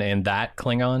Klingon and that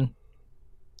Klingon.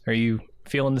 Are you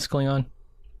feeling this Klingon?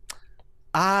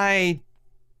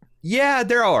 Yeah,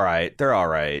 they're all right.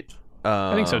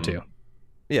 I think so too.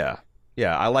 Yeah.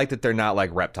 I like that they're not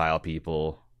like reptile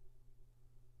people.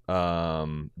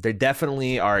 They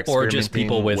definitely are experimenting, or just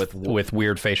people with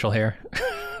weird facial hair.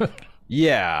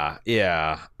 Yeah.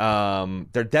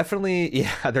 They're definitely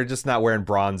they're just not wearing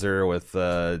bronzer with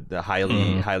the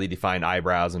highly defined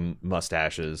eyebrows and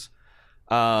mustaches.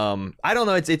 I don't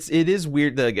know. It is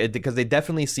weird because they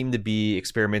definitely seem to be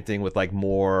experimenting with like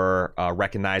more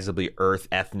recognizably Earth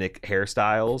ethnic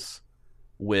hairstyles,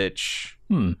 which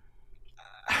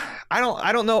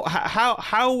I don't know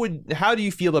how do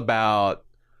you feel about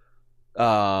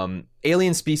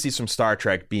alien species from Star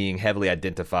Trek being heavily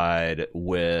identified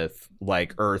with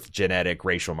like Earth genetic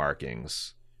racial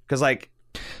markings? Because like,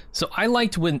 so I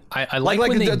liked when I like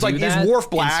when they do that. Is Worf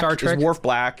black? In Star Trek?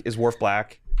 Is Worf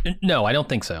black? No, I don't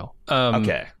think so.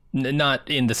 Okay, not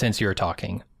in the sense you're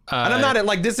talking. And I'm not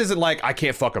like, this isn't like I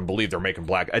can't fucking believe they're making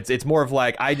black. It's more of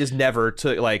like I just never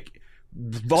took like.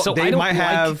 So they might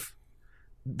have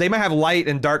light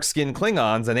and dark skinned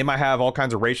Klingons, and they might have all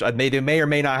kinds of racial. They may or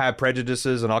may not have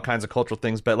prejudices and all kinds of cultural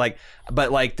things. But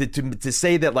to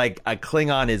say that like a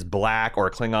Klingon is black or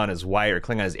a Klingon is white or a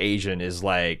Klingon is Asian is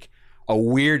like a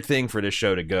weird thing for this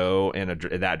show to go in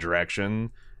that direction.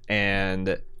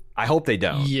 And I hope they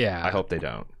don't. Yeah, I hope they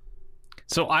don't.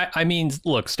 So I mean,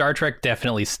 look, Star Trek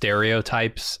definitely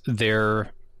stereotypes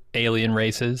their alien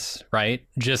races, right?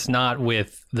 Just not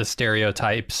with the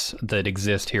stereotypes that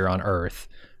exist here on Earth,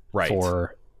 right?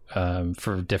 For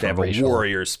different they have racial, a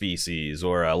warrior species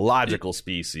or a logical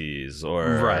species,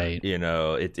 or right? You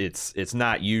know, it's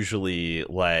not usually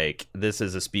like this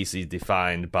is a species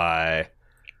defined by,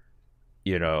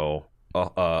 you know,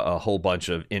 a whole bunch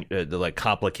of like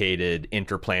complicated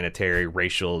interplanetary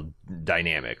racial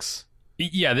dynamics.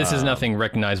 Yeah, this is nothing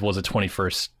recognizable as a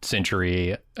 21st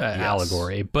century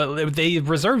allegory, but they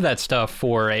reserve that stuff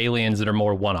for aliens that are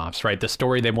more one-offs, right? The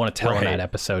story they want to tell in that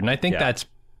episode. And I think that's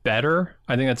better.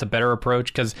 I think that's a better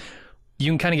approach, because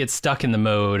you can kind of get stuck in the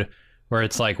mode where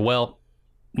it's like, well,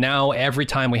 now every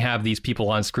time we have these people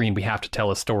on screen, we have to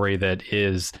tell a story that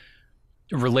is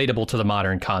relatable to the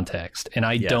modern context. And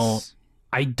I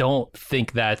don't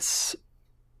think that's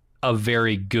a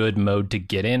very good mode to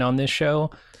get in on this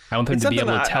show. I want them to be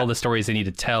able to tell the stories they need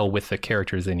to tell with the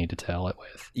characters they need to tell it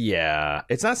with. Yeah.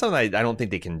 It's not something I don't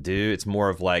think they can do. It's more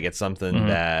of like, it's something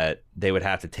that they would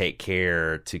have to take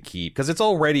care to keep. Because it's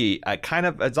already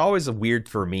it's always weird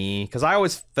for me. Because I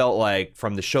always felt like,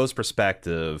 from the show's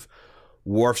perspective,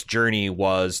 Worf's journey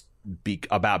was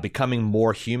about becoming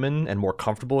more human and more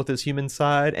comfortable with his human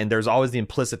side. And there's always the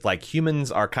implicit, like,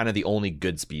 humans are kind of the only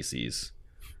good species.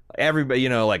 Everybody, you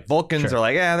know, like Vulcans are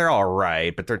like, they're all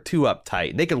right, but they're too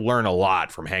uptight. They could learn a lot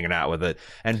from hanging out with it.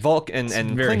 And and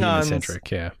very Klingons, human-centric,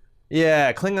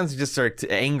 Klingons just are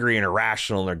angry and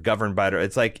irrational, and they're governed by it.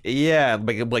 It's like,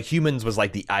 like humans was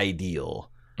like the ideal.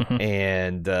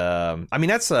 And I mean,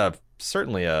 that's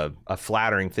certainly a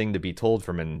flattering thing to be told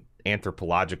from an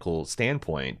anthropological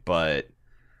standpoint, but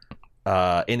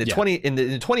in the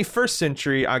 21st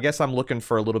century, I guess I'm looking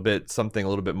for something a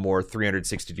little bit more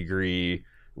 360 degree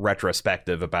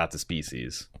retrospective about the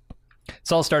species.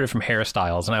 It's all started from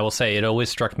hairstyles, and I will say it always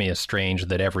struck me as strange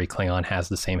that every Klingon has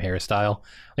the same hairstyle.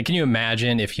 Like, can you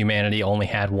imagine if humanity only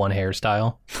had one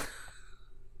hairstyle?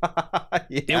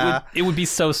 It would be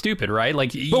so stupid, right?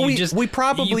 Like, you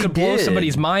could blow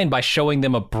somebody's mind by showing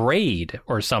them a braid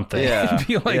or something. It'd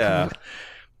be like,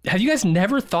 have you guys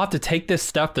never thought to take this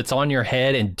stuff that's on your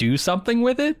head and do something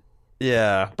with it?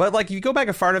 Yeah, but like, if you go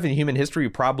back far enough in human history, we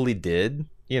probably did.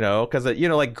 You know, because, you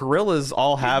know, like, gorillas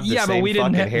all have the same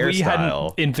fucking hairstyle. We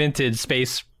hadn't invented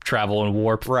space travel and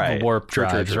warp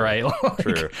drives, right?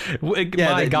 True.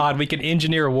 God, we can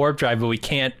engineer a warp drive, but we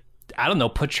can't, I don't know,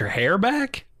 put your hair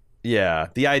back? Yeah,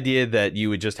 the idea that you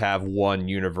would just have one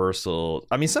universal...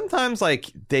 I mean, sometimes, like,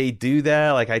 they do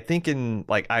that. Like, I think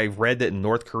I read that in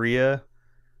North Korea,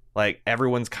 like,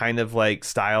 everyone's kind of, like,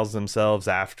 styles themselves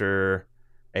after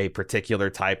a particular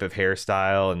type of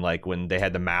hairstyle. And like, when they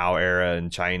had the Mao era in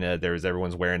China,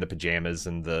 everyone's wearing the pajamas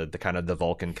and the kind of the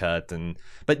Vulcan cut. And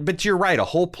but you're right, a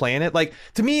whole planet. Like,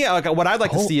 to me, like, what I'd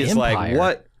like to see is like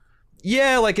what.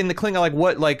 Yeah, like in the Klingon, like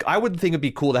what, like I would think it'd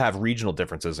be cool to have regional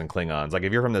differences in Klingons. Like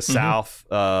if you're from the south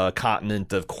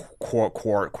continent of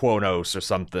Quonos or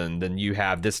something, then you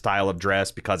have this style of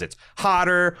dress because it's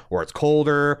hotter or it's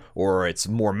colder or it's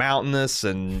more mountainous,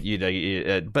 and you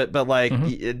know, but like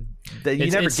you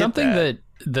never get something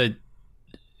that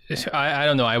I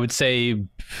don't know. I would say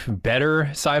better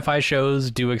sci-fi shows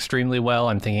do extremely well.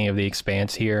 I'm thinking of The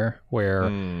Expanse here, where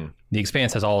The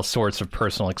Expanse has all sorts of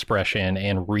personal expression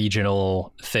and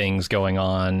regional things going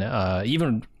on,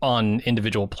 even on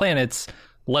individual planets,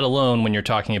 let alone when you're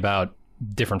talking about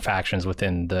different factions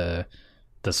within the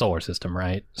solar system,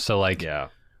 right? So, like,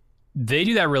 they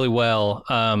do that really well.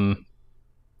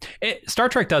 Star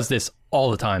Trek does this all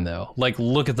the time, though. Like,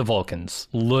 look at the Vulcans,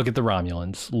 look at the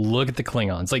Romulans, look at the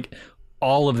Klingons. Like,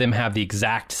 all of them have the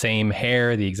exact same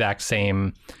hair, the exact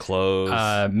same clothes,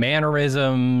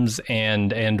 mannerisms,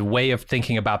 and way of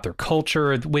thinking about their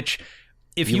culture. Which,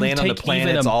 if you land take on the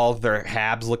planets, all of their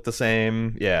habs look the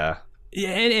same. Yeah,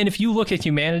 and if you look at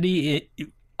humanity,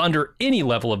 under any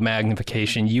level of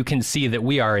magnification, you can see that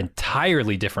we are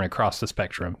entirely different across the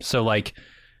spectrum. So like,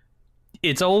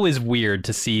 it's always weird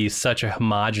to see such a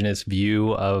homogenous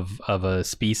view of a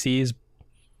species.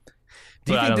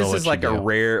 Do you think this is like a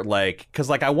rare, like, because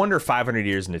like I wonder 500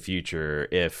 years in the future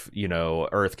if, you know,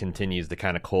 Earth continues to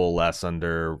kind of coalesce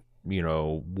under, you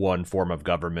know, one form of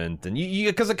government, and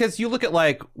because you look at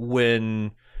like when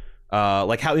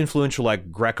like how influential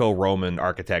like Greco-Roman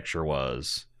architecture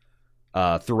was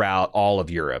throughout all of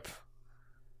Europe,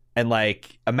 and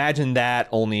like imagine that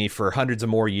only for hundreds of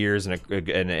more years, and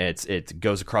it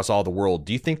goes across all the world.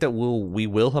 Do you think that we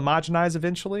will homogenize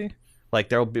eventually? Like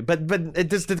there'll be, but it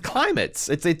just the climates.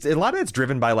 It's a lot of it's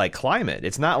driven by like climate.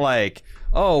 It's not like,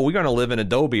 oh, we're gonna live in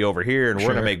Adobe over here and we're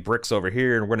gonna make bricks over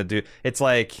here and we're gonna do. It's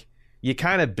like you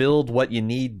kind of build what you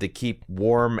need to keep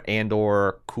warm and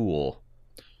or cool.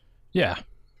 Yeah,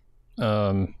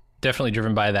 definitely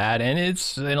driven by that, and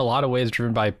it's in a lot of ways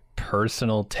driven by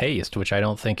personal taste, which I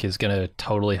don't think is gonna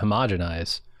totally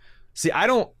homogenize. See, I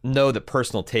don't know that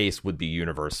personal taste would be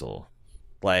universal.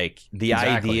 Like the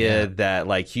idea that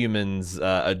like humans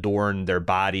adorn their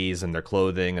bodies and their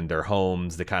clothing and their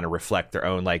homes to kind of reflect their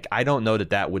own, like I don't know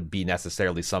that would be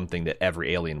necessarily something that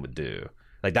every alien would do.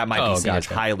 Like that might be seen as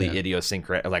highly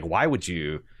idiosyncratic. Like why would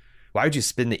you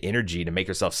spend the energy to make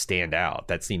yourself stand out?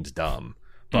 That seems dumb.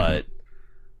 But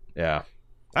yeah,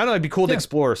 I don't know. It'd be cool to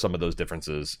explore some of those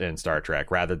differences in Star Trek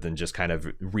rather than just kind of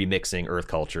remixing Earth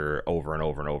culture over and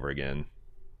over and over again.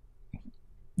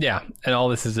 Yeah, and all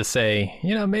this is to say,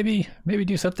 you know, maybe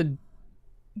do something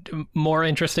more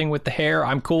interesting with the hair.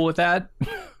 I'm cool with that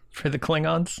for the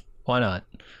Klingons. Why not?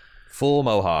 Full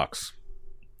mohawks.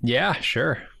 Yeah,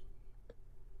 sure.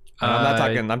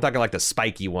 And I'm talking like the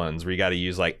spiky ones where you got to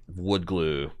use like wood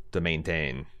glue to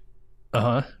maintain.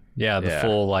 Yeah, the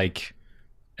full like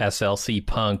SLC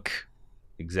punk.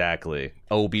 Exactly.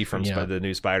 Obi from the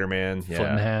new Spider-Man. Foot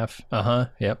and a half.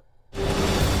 Yep.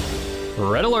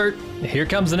 Red alert. Here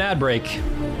comes an ad break.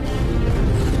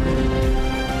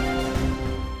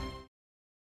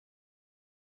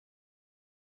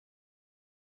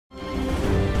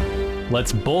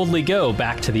 Let's boldly go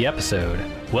back to the episode.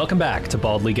 Welcome back to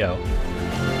Baldly Go.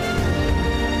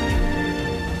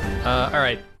 All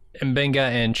right. Mbenga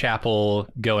and Chapel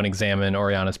go and examine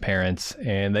Oriana's parents,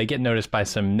 and they get noticed by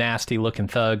some nasty-looking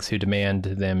thugs who demand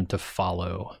them to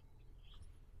follow.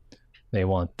 They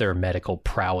want their medical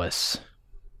prowess.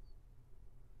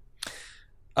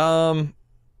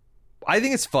 I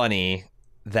think it's funny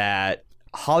that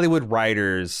Hollywood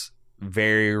writers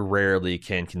very rarely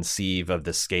can conceive of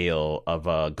the scale of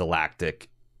a galactic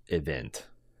event.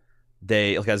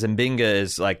 Because Mbenga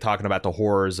is like talking about the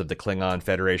horrors of the Klingon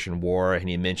Federation War, and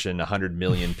he mentioned 100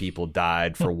 million people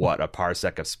died for what, a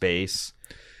parsec of space.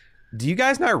 Do you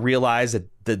guys not realize that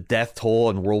the death toll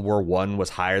in World War I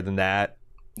was higher than that?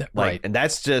 Like, right. And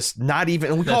that's just not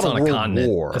even, we call it a world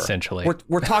war. Essentially.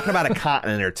 We're talking about a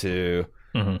continent or two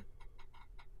of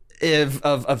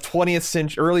 20th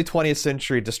century, early 20th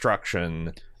century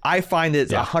destruction. I find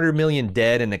it 100 million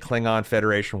dead in the Klingon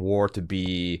Federation War to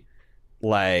be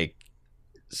like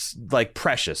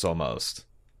precious almost.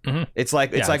 It's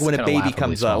like when a baby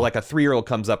comes up, like a 3-year-old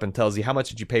comes up and tells you, how much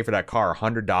did you pay for that car?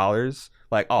 $100?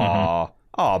 Like,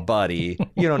 aw, buddy,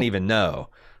 you don't even know.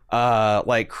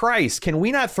 Like, Christ, can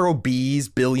we not throw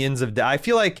billions of... I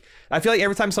feel like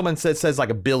every time someone says like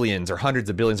a billions or hundreds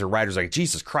of billions, or writers like,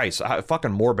 Jesus Christ, how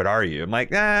fucking morbid are you? I'm like,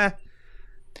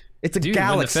 it's a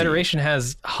galaxy. When the Federation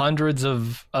has hundreds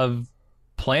of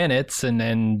planets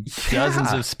and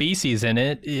dozens of species in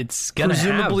it, it's gonna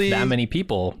have that many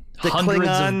people. Hundreds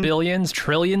of billions,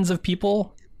 trillions of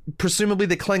people. Presumably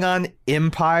the Klingon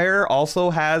Empire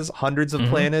also has hundreds of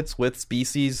planets with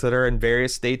species that are in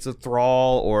various states of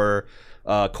thrall or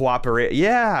cooperate.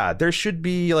 Yeah, there should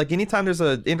be, like, anytime there's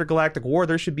an intergalactic war,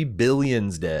 there should be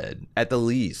billions dead at the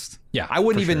least. Yeah, I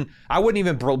wouldn't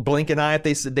even blink an eye if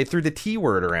they threw the T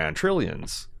word around,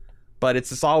 trillions. But it's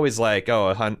just always like,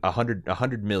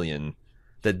 100 million,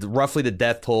 roughly the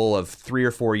death toll of 3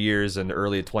 or 4 years in the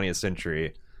early 20th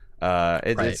century.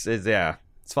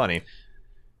 It's funny.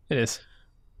 It is.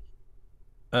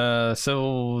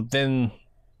 So then,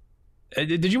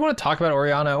 did you want to talk about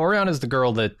Oriana? Oriana's the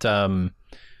girl that,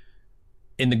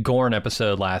 in the Gorn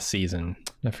episode last season,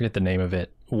 I forget the name of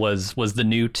it, was the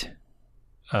Newt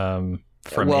from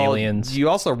Aliens. You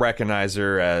also recognize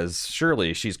her as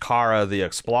Shirley. She's Kara the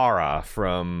Explorer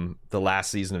from the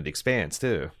last season of The Expanse,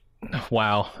 too.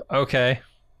 Wow. Okay.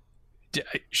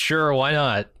 Sure, why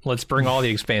not? Let's bring all the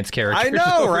Expanse characters I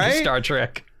know, over right? to Star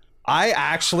Trek. I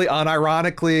actually,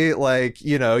 unironically, like,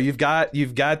 you know, you've got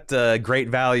great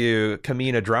value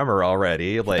Kamina drummer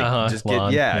already. Like, just get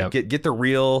Lon, get the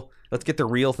real. Let's get the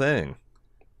real thing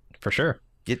for sure.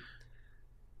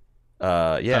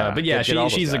 But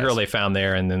she's the girl they found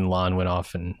there, and then Lon went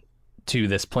off and to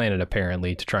this planet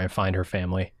apparently to try and find her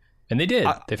family, and they did.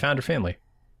 They found her family.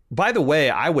 By the way,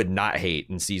 I would not hate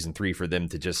in season 3 for them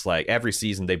to just like every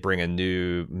season they bring a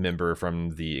new member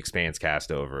from the Expanse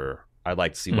cast over. I'd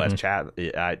like to see less chat.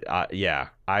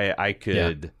 I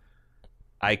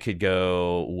could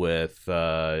go with.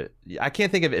 I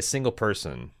can't think of a single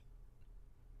person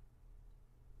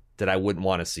that I wouldn't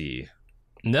want to see.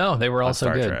 No, they were also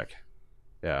Star good. Trek.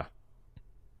 Yeah.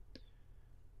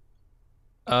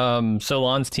 So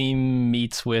Lon's team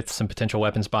meets with some potential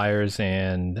weapons buyers,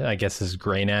 and I guess this is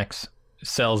Greynax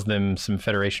sells them some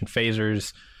Federation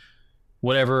phasers.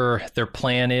 Whatever their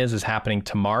plan is happening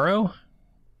tomorrow,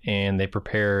 and they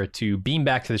prepare to beam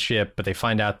back to the ship, but they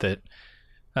find out that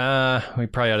we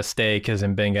probably ought to stay because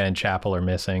Mbenga and Chapel are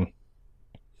missing.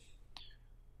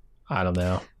 I don't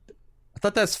know. I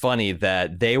thought that's funny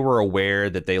that they were aware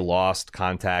that they lost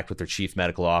contact with their chief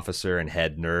medical officer and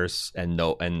head nurse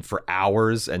and for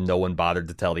hours, and no one bothered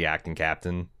to tell the acting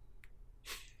captain.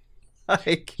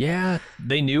 Like, yeah,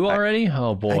 they knew already.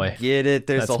 Oh boy, I get it.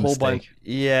 There's That's a whole mistake. bunch.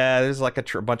 Yeah, there's like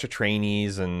a bunch of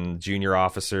trainees and junior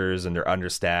officers, and they're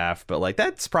understaffed. But like,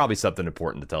 that's probably something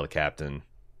important to tell the captain.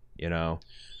 You know.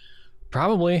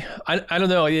 Probably. I don't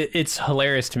know. It's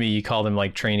hilarious to me. You call them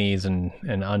like trainees and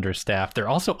understaffed. They're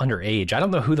also underage. I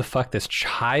don't know who the fuck this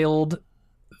child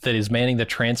that is manning the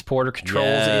transporter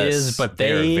controls is, but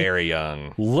they're very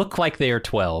young. Look like they are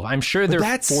 12. I'm sure they're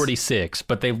 46,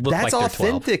 but they look like they're 12. That's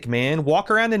authentic, man.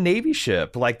 Walk around a Navy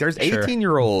ship. Like, there's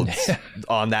 18-year-olds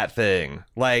on that thing.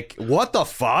 Like, what the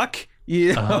fuck?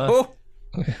 You know?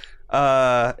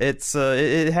 It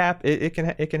can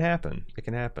happen. It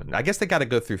can happen. I guess they got to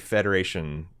go through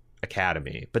Federation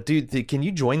Academy. But dude, can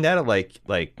you join that at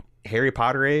like Harry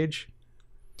Potter age?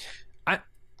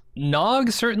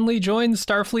 Nog certainly joined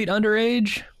Starfleet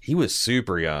underage. He was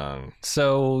super young.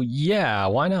 So yeah,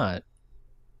 why not?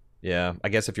 Yeah, I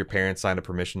guess if your parents signed a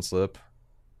permission slip.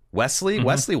 Wesley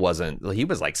wasn't. He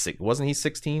was like wasn't he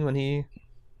 16 when he?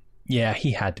 Yeah,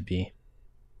 he had to be.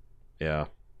 Yeah.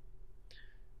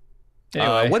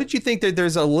 Anyway. What did you think?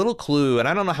 There's a little clue, and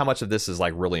I don't know how much of this is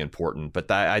like really important, but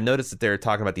I noticed that they're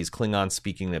talking about these Klingons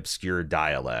speaking an obscure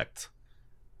dialect.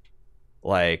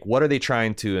 Like, what are they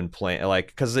trying to implant? Like,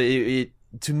 because it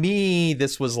to me,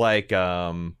 this was like,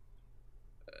 this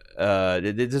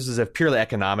is a purely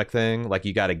economic thing. Like,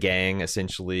 you got a gang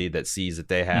essentially that sees that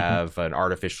they have an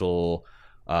artificial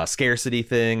scarcity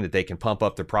thing that they can pump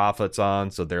up their profits on,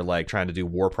 so they're like trying to do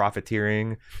war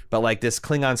profiteering. But like, this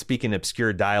Klingon speaking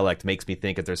obscure dialect makes me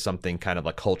think that there's something kind of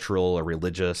like cultural or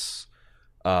religious,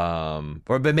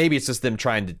 but maybe it's just them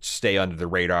trying to stay under the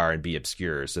radar and be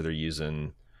obscure, so they're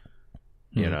using,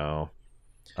 you know,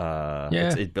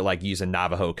 it's like using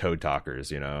Navajo code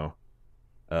talkers, you know.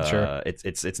 Sure.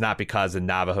 It's not because the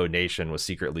Navajo Nation was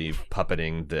secretly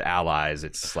puppeting the Allies.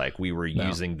 It's like we were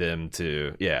using them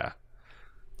to,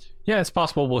 yeah, it's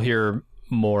possible we'll hear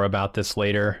more about this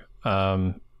later.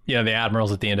 The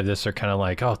admirals at the end of this are kind of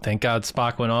like, oh, thank God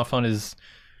Spock went off on his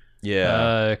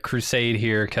crusade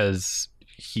here, because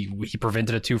he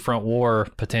prevented a 2-front war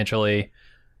potentially.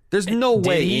 There's no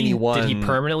way anyone... Did he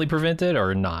permanently prevent it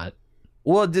or not?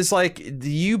 Well, just like, do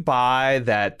you buy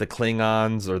that the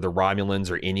Klingons or the Romulans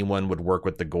or anyone would work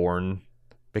with the Gorn?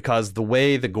 Because the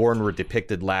way the Gorn were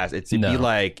depicted last,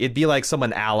 it'd be like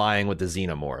someone allying with the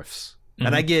Xenomorphs. Mm-hmm.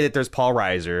 And I get it. There's Paul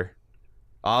Reiser,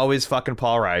 always fucking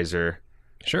Paul Reiser.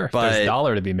 Sure, but there's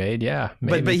 $1 to be made. Yeah,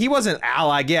 maybe. But he wasn't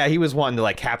allied. Yeah, he was wanting to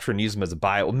like capture and use them as a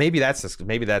bio. Well, maybe that's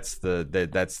the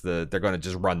they're going to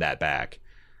just run that back.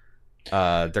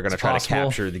 They're going to try to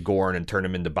capture the Gorn and turn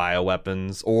them into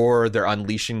bioweapons, or they're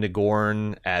unleashing the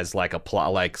Gorn as like a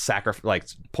plot, like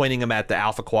pointing them at the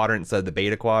Alpha Quadrant instead of the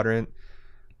Beta Quadrant.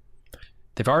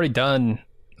 They've already done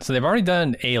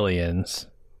Aliens.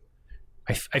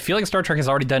 I feel like Star Trek has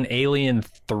already done Alien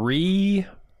 3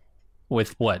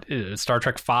 with what? Star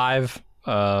Trek 5? Is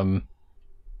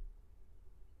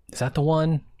that the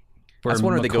one? That's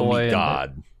one where they go meet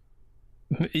God.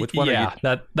 Which one? Yeah,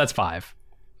 that's 5.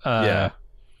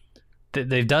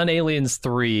 They've done Aliens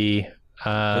 3.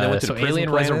 So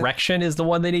Alien Resurrection is the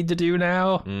one they need to do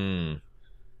now.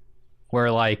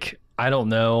 Where, like, I don't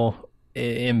know,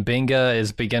 Mbenga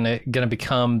is gonna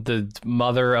become the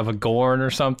mother of a Gorn or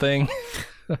something.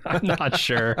 I'm not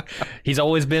sure. He's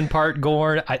always been part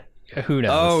Gorn. Who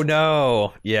knows? Oh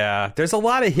no, yeah. There's a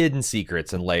lot of hidden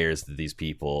secrets and layers to these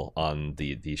people on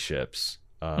these ships.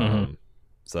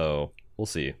 So we'll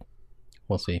see.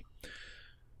 We'll see.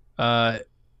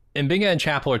 Mbinga and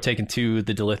Chapel are taken to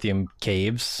the dilithium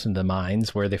caves, the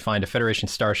mines, where they find a Federation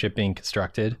starship being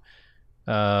constructed.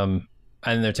 And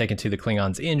they're taken to the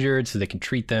Klingons injured so they can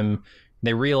treat them.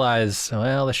 They realize,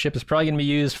 well, the ship is probably going to be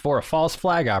used for a false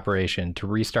flag operation to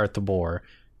restart the war.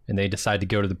 And they decide to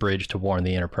go to the bridge to warn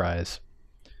the Enterprise.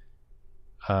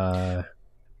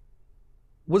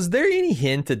 Was there any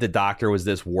hint that the Doctor was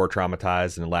this war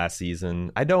traumatized in the last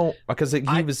season? I don't, because he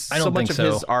was I don't so much think of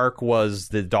so. his arc was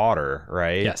the daughter,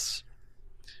 right? Yes.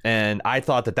 And I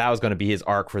thought that was going to be his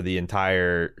arc for the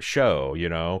entire show, you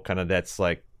know, kind of that's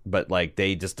like, but like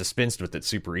they just dispensed with it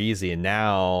super easy. And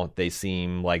now they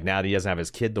seem like now that he doesn't have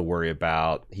his kid to worry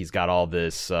about, he's got all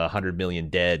this 100 million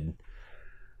dead.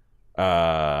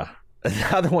 The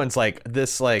other one's like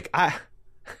this, like,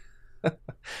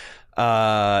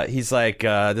 he's like,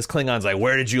 this Klingon's like,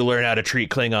 where did you learn how to treat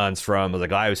Klingons from? I was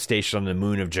like, I was stationed on the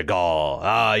moon of Jagal.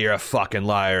 Ah, you're a fucking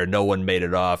liar. No one made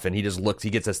it off. And he just looks, he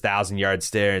gets a 1,000-yard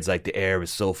stare. And it's like, the air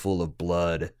was so full of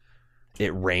blood.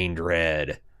 It rained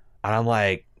red. And I'm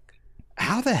like,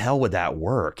 how the hell would that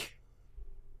work?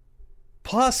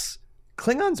 Plus,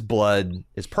 Klingon's blood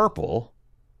is purple.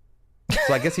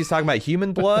 So I guess he's talking about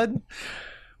human blood?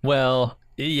 Well,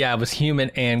 yeah, it was human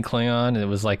and Klingon. It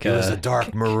was like it was a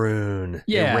dark maroon.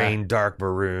 Yeah. It rained dark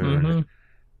maroon.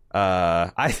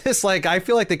 I just like, I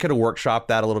feel like they could have workshopped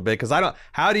that a little bit because I don't.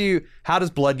 How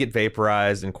does blood get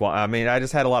vaporized? And I mean, I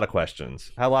just had a lot of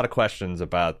questions. I had a lot of questions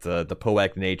about the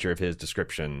poetic nature of his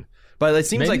description. But it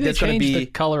seems maybe like they it's going to changed be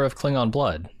the color of Klingon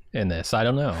blood in this. I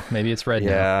don't know. Maybe it's red now.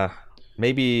 Yeah,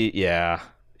 maybe. Yeah,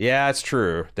 it's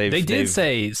true. They did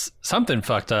say something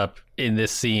fucked up in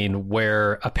this scene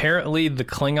where apparently the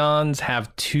Klingons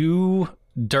have 2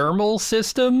 dermal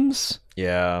systems.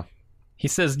 Yeah. He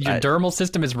says your dermal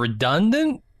system is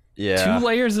redundant. Yeah. 2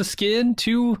 layers of skin,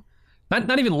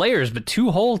 not even layers, but 2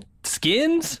 whole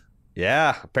skins.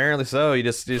 Yeah, apparently so. You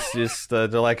just they're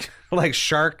like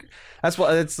shark. That's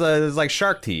what it's like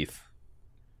shark teeth.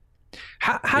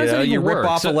 How does that even you work? rip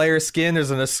off a layer of skin, there's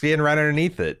a skin right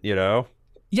underneath it, you know?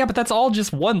 Yeah, but that's all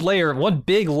just one layer, one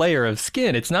big layer of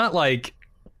skin. It's not like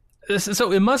this.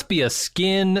 So it must be a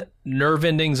skin, nerve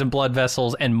endings, and blood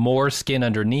vessels, and more skin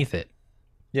underneath it.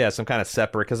 Yeah, some kind of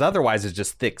separate, because otherwise it's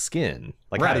just thick skin.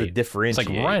 Like, how do they differentiate?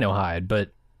 It's like rhino hide,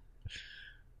 but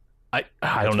I don't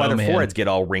know, man. That's why their foreheads man. get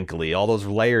all wrinkly. All those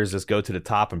layers just go to the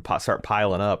top and start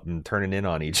piling up and turning in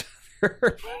on each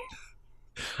other.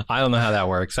 I don't know how that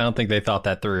works. I don't think they thought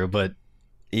that through, but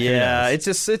yeah, it's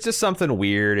just something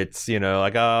weird. It's, you know,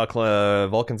 like,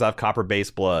 Vulcans have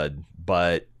copper-based blood,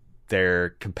 but they're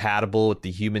compatible with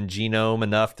the human genome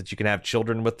enough that you can have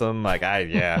children with them. Like, I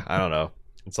don't know.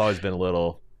 It's always been a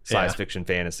little science fiction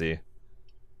fantasy.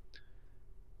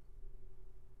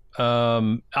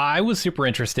 I was super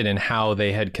interested in how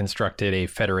they had constructed a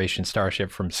Federation starship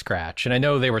from scratch. And I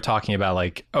know they were talking about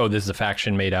like, oh, this is a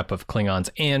faction made up of Klingons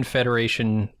and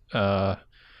Federation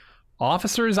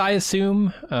officers, I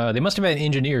assume. They must have had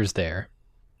engineers there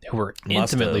who were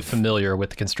intimately familiar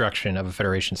with the construction of a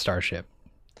Federation starship.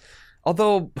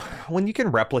 Although, when you can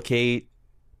replicate,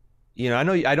 you know,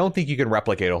 I don't think you can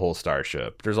replicate a whole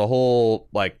starship. There's a whole,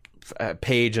 like,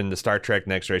 page in the Star Trek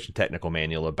Next Generation technical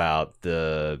manual about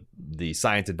the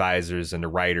science advisors and the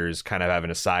writers kind of having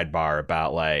a sidebar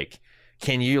about, like,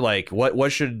 can you, like,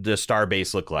 what should the star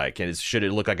base look like? Should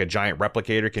it look like a giant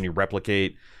replicator? Can you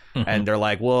replicate? Mm-hmm. And they're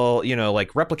like, well, you know,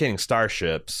 like, replicating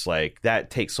starships, like,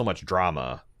 that takes so much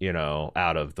drama, you know,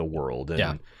 out of the world.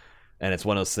 And it's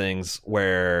one of those things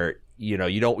where, you know,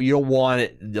 you don't want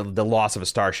the loss of a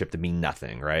starship to mean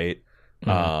nothing, right?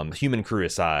 Mm-hmm. Human crew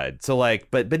aside. So,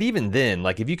 like, but even then,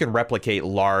 like, if you can replicate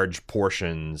large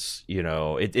portions, you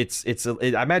know,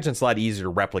 I imagine it's a lot easier to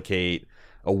replicate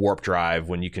a warp drive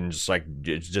when you can just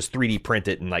 3D print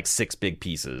it in like 6 big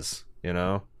pieces, you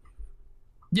know?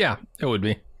 Yeah, it would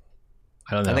be.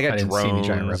 I don't know. And they got didn't see any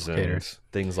giant drones replicators.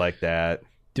 and things like that.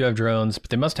 Do have drones, but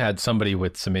they must have had somebody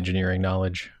with some engineering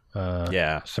knowledge.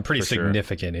 Some pretty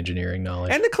significant engineering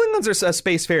knowledge. And the Klingons are a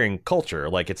spacefaring culture.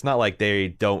 Like, it's not like they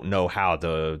don't know how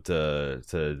to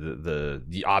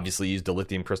obviously use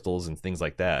dilithium crystals and things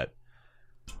like that.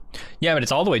 Yeah, but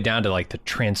it's all the way down to like the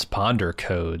transponder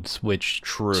codes, which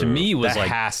to me was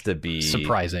has to be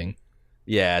surprising.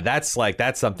 Yeah, that's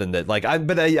something that, like, I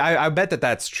bet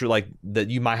that's true. Like, that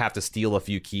you might have to steal a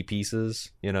few key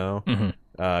pieces, you know. Mm-hmm.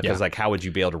 Because like, how would you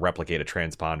be able to replicate a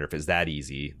transponder if it's that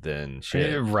easy? Then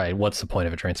shit. Right. What's the point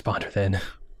of a transponder then?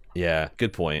 Yeah.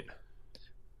 Good point.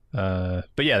 But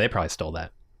yeah, they probably stole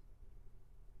that.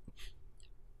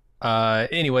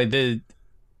 Anyway,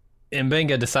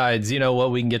 Mbenga decides, you know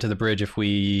what, we can get to the bridge if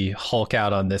we hulk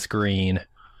out on this green.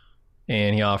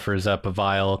 And he offers up a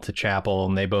vial to Chapel,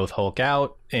 and they both hulk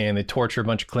out, and they torture a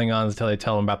bunch of Klingons until they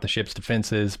tell them about the ship's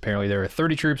defenses. Apparently there are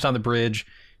 30 troops on the bridge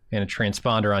and a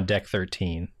transponder on deck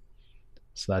 13.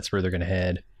 So that's where they're going to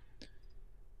head.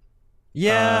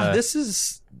 Yeah, this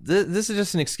is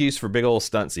just an excuse for big old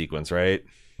stunt sequence, right?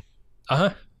 Uh-huh.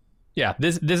 Yeah,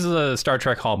 this is a Star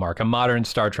Trek hallmark, a modern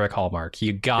Star Trek hallmark.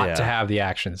 You got to have the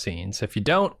action scenes. If you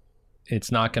don't,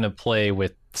 it's not going to play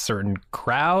with certain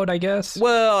crowd, I guess.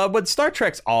 Well, but Star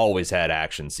Trek's always had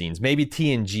action scenes. Maybe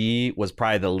TNG was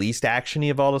probably the least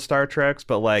actiony of all the Star Treks,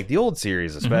 but like the old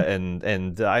series,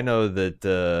 and I know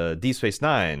that Deep Space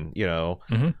Nine, you know,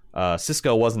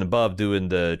 Cisco wasn't above doing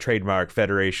the trademark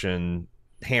Federation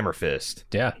hammer fist.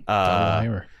 Yeah,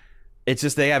 hammer. It's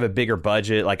just they have a bigger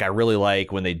budget. Like I really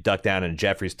like when they duck down in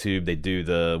Jeffrey's tube, they do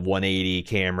the 180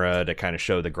 camera to kind of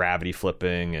show the gravity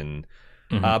flipping and.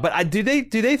 But do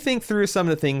they think through some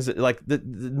of the things like the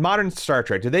modern Star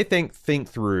Trek? Do they think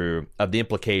through of the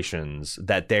implications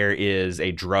that there is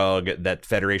a drug that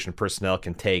Federation personnel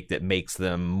can take that makes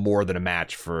them more than a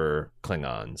match for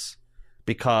Klingons?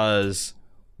 Because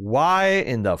why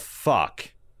in the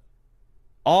fuck?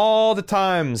 All the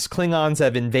times Klingons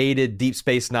have invaded Deep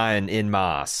Space Nine en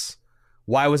masse.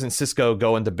 Why wasn't Cisco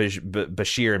going to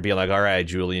Bashir and being like, all right,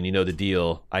 Julian, you know the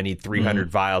deal. I need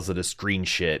 300 vials of this green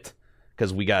shit.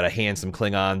 Because we got to hand some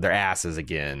Klingon their asses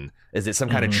again. Is it some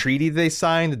kind of treaty they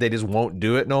signed that they just won't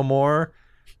do it no more?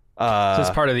 So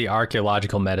it's part of the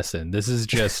archaeological medicine. This is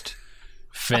just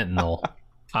fentanyl.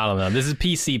 I don't know. This is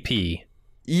PCP.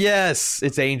 Yes,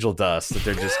 it's angel dust that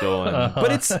they're just going.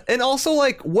 But it's, and also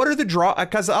like, what are the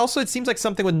because also it seems like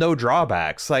something with no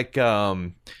drawbacks. Like,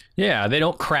 yeah, they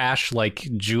don't crash like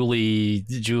Julie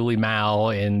Mao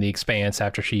in The Expanse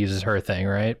after she uses her thing,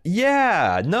 right?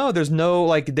 Yeah, no, there's no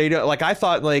like they don't like. I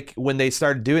thought like when they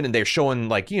started doing it, they're showing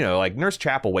like, you know, like Nurse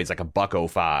Chapel weighs like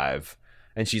 $105,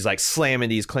 and she's like slamming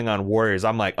these Klingon warriors.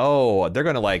 I'm like, oh,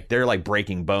 they're like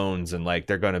breaking bones and like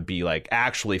they're gonna be like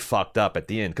actually fucked up at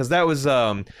the end. Because that was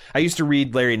I used to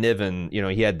read Larry Niven. You know,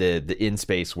 he had the In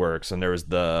Space works, and there was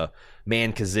the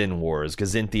Man Kazin Wars.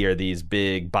 Kazinti are these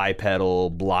big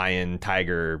bipedal lion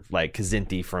tiger like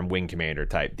Kazinti from Wing Commander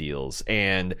type deals,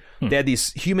 and they had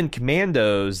these human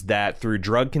commandos that through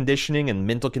drug conditioning and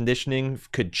mental conditioning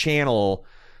could channel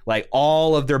like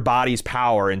all of their body's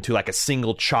power into like a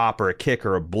single chop or a kick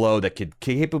or a blow that could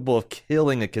capable of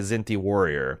killing a Kazinti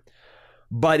warrior.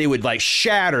 But it would like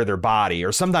shatter their body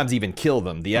or sometimes even kill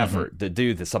them, the effort to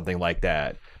do something like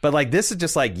that. But like this is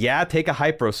just like, yeah, take a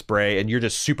hypro spray and you're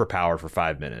just super powered for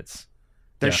 5 minutes.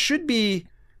 There should be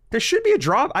a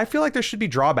draw. I feel like there should be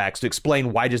drawbacks to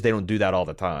explain why just they don't do that all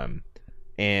the time.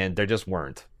 And there just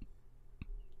weren't.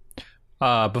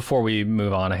 Before we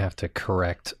move on, I have to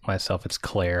correct myself. It's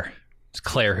Claire. It's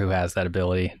Claire who has that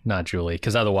ability, not Julie.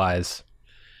 Because otherwise,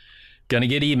 gonna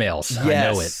get emails.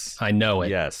 Yes. I know it.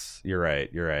 Yes, you're right.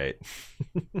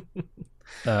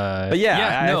 But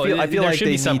yeah, I feel there like should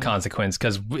be some consequence,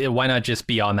 because why not just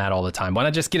be on that all the time? Why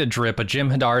not just get a drip, a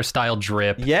Jim Hadar style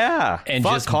drip? Yeah, and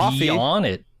fuck just coffee. be on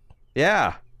it.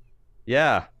 Yeah.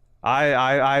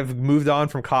 I've moved on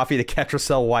from coffee to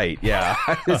Ketracel White. Yeah,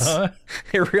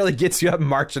 it really gets you up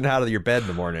marching out of your bed in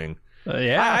the morning.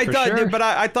 I thought, sure. But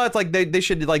I thought like they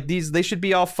should like they should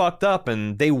be all fucked up,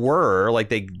 and they were like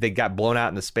they got blown out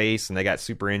into space and they got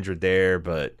super injured there.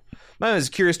 But man, it's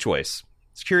a curious choice.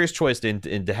 It's a curious choice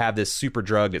to have this super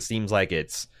drug that seems like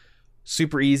it's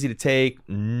super easy to take,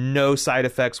 no side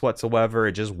effects whatsoever.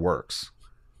 It just works.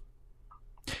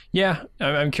 Yeah,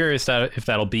 I'm curious if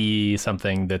that'll be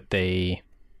something that they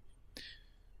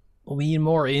lean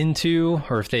more into,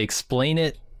 or if they explain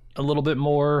it a little bit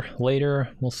more later.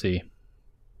 We'll see.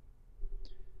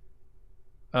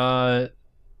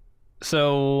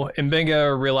 So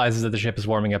Mbenga realizes that the ship is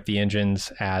warming up the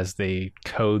engines as they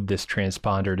code this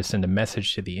transponder to send a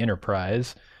message to the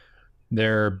Enterprise.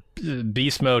 Their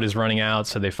beast mode is running out,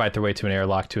 so they fight their way to an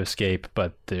airlock to escape,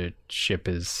 but the ship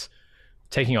is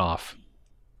taking off.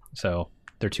 So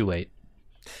they're too late.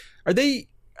 Are they...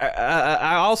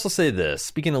 I also say this,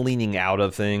 speaking of leaning out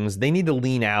of things, they need to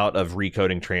lean out of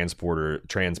recoding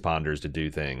transponders to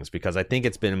do things, because I think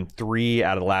it's been 3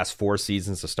 out of the last 4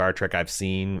 seasons of Star Trek I've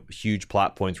seen huge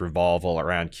plot points revolve all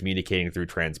around communicating through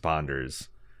transponders.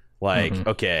 Like,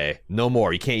 okay, no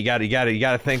more. You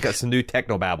gotta think of some new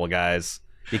technobabble, guys.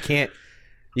 You can't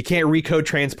recode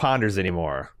transponders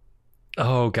anymore.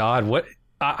 Oh God, what?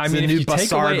 I mean, if you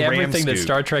take away everything that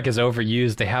Star Trek has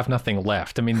overused, they have nothing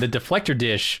left. I mean, the deflector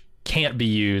dish can't be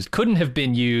used, couldn't have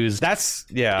been used. That's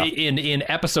in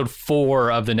episode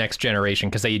 4 of the Next Generation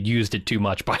because they had used it too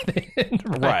much by then.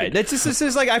 Right. That's just, this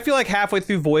is like, I feel like halfway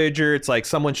through Voyager, it's like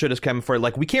someone should have come for it.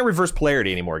 Like, we can't reverse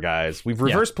polarity anymore, guys. We've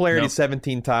reversed polarity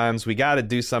 17 times. We got to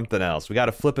do something else. We got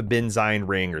to flip a benzine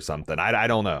ring or something. I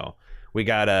don't know. We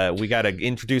gotta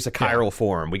introduce a chiral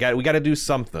form. We got to do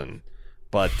something.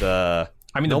 But I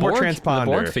mean, no more transponder.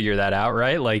 The Borg figure that out,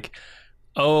 right? Like,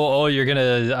 you're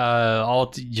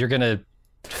gonna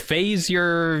phase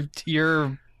your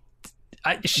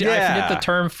I forget the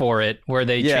term for it, where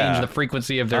they change the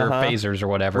frequency of their phasers or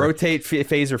whatever. Rotate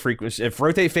phaser frequency.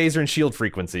 Rotate phaser and shield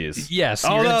frequencies. Yes.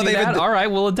 All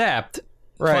right, we'll adapt.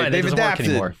 Right, Fine, they've adapted.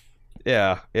 Anymore.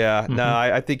 Yeah. Mm-hmm. No,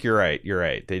 I think you're right.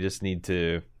 They just need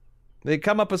to. They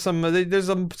come up with some. There's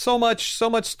so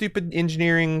much stupid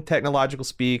engineering, technological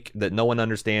speak that no one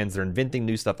understands. They're inventing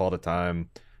new stuff all the time.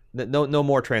 No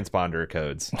more transponder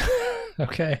codes.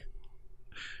 Okay.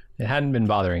 It hadn't been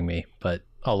bothering me, but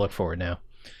I'll look forward now.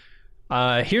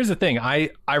 Here's the thing.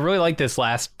 I really like this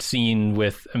last scene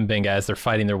with M'Benga as they're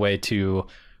fighting their way to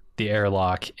the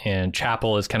airlock, and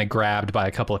Chapel is kind of grabbed by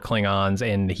a couple of Klingons,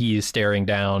 and he's staring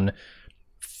down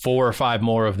 4 or 5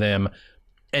 more of them,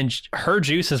 and her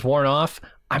juice is worn off.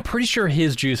 I'm pretty sure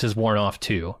his juice is worn off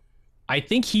too. I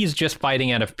think he's just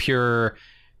fighting out of pure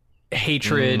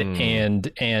hatred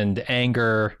and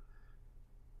anger.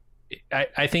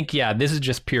 I think this is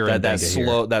just pure that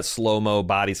slow-mo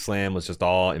body slam was just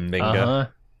all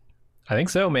M'Benga. I think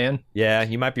so, man. Yeah,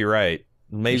 you might be right.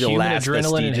 Maybe the last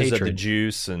vestiges of the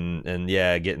juice and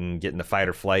getting the fight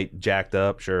or flight jacked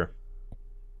up. Sure.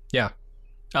 Yeah.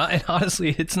 And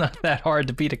honestly, it's not that hard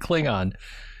to beat a Klingon.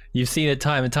 You've seen it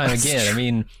time and time again. I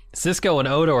mean, Sisko and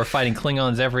Odo are fighting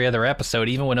Klingons every other episode,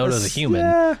 even when Odo's a human.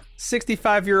 Yeah,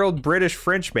 65-year-old British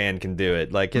French man can do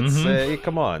it. Like, it's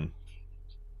come on.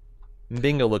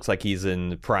 Bingo looks like he's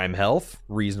in prime health,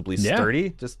 reasonably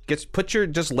sturdy.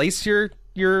 Just lace your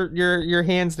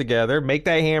hands together, make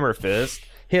that hammer fist,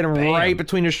 hit him right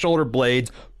between his shoulder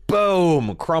blades.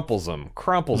 Boom! Crumples him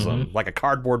like a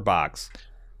cardboard box.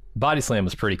 Body slam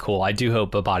was pretty cool. I do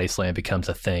hope a body slam becomes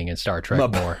a thing in Star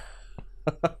Trek more.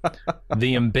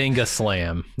 The M'Benga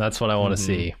slam. That's what I want to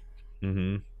see.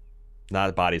 Mm-hmm. Not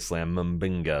a body slam,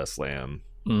 M'Benga slam.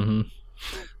 Mm-hmm.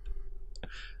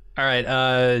 All right.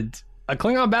 A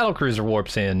Klingon battlecruiser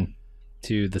warps in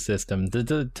to the system, to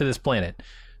this planet.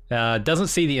 Doesn't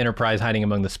see the Enterprise hiding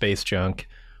among the space junk.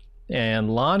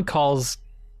 And Lon calls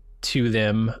to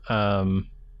them,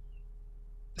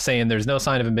 saying there's no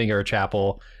sign of M'Benga or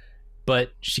Chapel.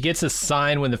 But she gets a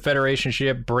sign when the Federation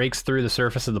ship breaks through the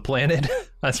surface of the planet.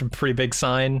 That's a pretty big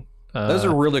sign. That was a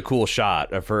really cool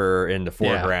shot of her in the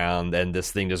foreground and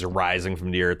this thing just rising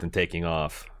from the Earth and taking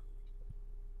off.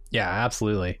 Yeah,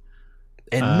 absolutely.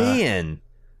 And man,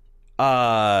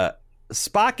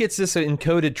 Spock gets this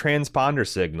encoded transponder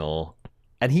signal,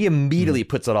 and he immediately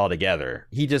puts it all together.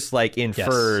 He just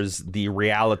infers the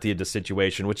reality of the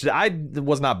situation, which I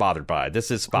was not bothered by. This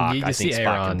is Spock. I think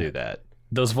Spock can do that.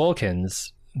 Those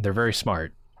Vulcans, they're very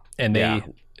smart, and they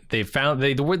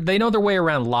know their way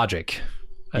around logic.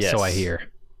 So I hear.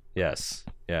 Yes.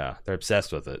 Yeah, they're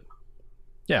obsessed with it.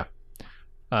 Yeah.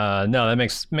 No, that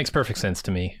makes perfect sense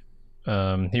to me.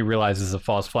 He realizes a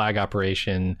false flag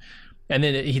operation, and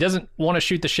then he doesn't want to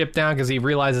shoot the ship down because he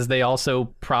realizes they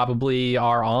also probably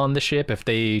are on the ship if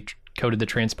they coded the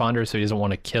transponder, so he doesn't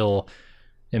want to kill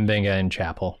M'Benga and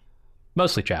Chapel.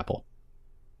 Mostly Chapel.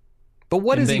 But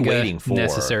what M'Benga, is he waiting for?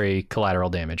 Necessary collateral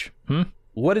damage.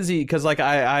 What is he? Because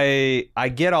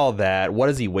I get all that. What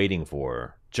is he waiting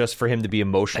for? Just for him to be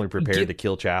emotionally prepared to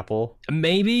kill Chapel?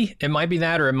 Maybe. It might be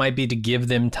that, or it might be to give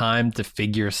them time to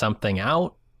figure something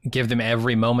out. Give them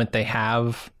every moment they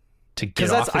have to get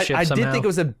off the ship somehow. I did think it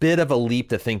was a bit of a leap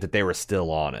to think that they were still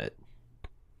on it.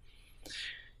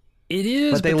 It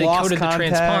is, but they coded the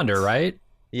transponder, right?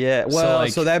 Yeah, well,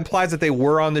 so that implies that they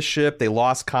were on the ship. They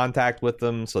lost contact with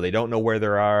them, so they don't know where they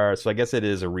are. So I guess it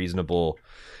is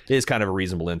kind of a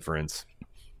reasonable inference.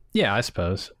 Yeah, I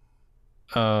suppose.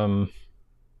 I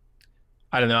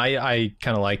don't know. I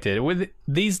kind of liked it. With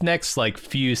these next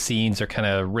few scenes are kind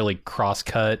of really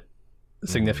cross-cut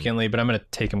significantly, but I'm going to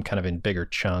take them kind of in bigger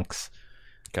chunks.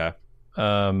 Okay.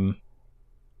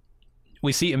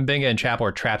 We see M'Benga and Chapel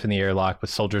are trapped in the airlock with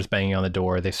soldiers banging on the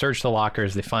door. They search the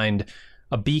lockers. They find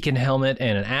a beacon helmet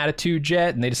and an attitude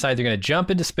jet, and they decide they're going to jump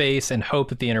into space and hope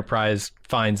that the Enterprise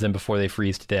finds them before they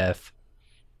freeze to death.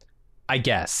 I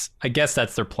guess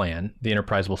that's their plan. The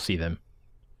Enterprise will see them.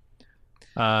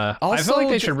 I feel like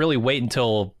they should really wait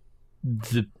until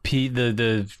the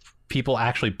people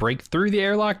actually break through the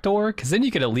airlock door, because then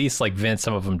you could at least vent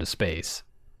some of them to space.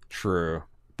 True.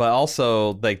 but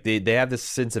also like they have this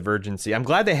sense of urgency. I'm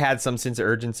glad they had some sense of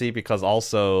urgency because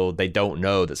also they don't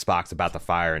know that Spock's about to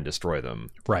fire and destroy them.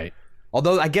 Right.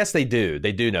 Although I guess they do.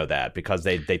 They do know that because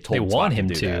they told they want Spock him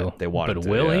to do to. That. They want him but to.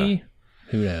 Will yeah. he?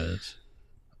 Who knows?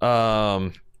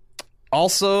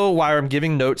 Also, while I'm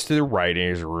giving notes to the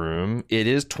writers' room, it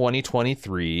is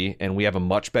 2023, and we have a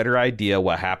much better idea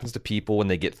what happens to people when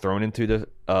they get thrown into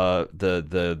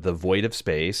the void of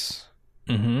space.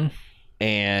 Mm-hmm.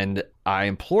 And I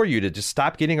implore you to just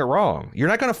stop getting it wrong. You're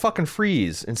not going to fucking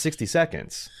freeze in 60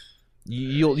 seconds.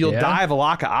 You'll die of a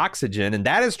lack of oxygen, and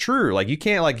that is true. Like you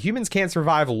can't, like humans can't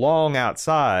survive long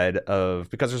outside of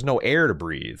because there's no air to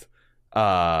breathe,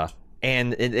 and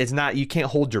it's not, you can't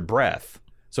hold your breath.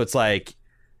 So it's like,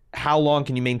 how long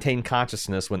can you maintain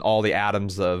consciousness when all the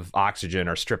atoms of oxygen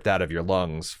are stripped out of your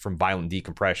lungs from violent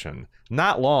decompression?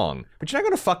 Not long, but you're not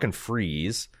going to fucking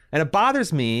freeze. And it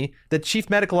bothers me that chief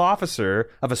medical officer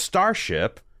of a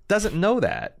starship doesn't know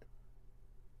that.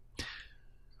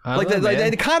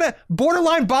 It kind of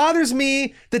borderline bothers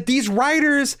me that these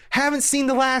writers haven't seen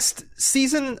the last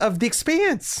season of The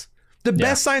Expanse. The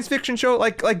best science fiction show,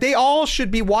 like they all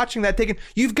should be watching that.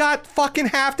 You've got fucking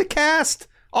half the cast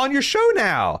on your show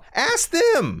now. Ask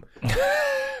them.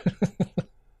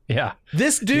 Yeah.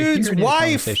 This dude's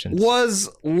wife was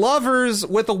lovers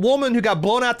with a woman who got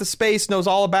blown out to space, knows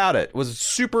all about it. Was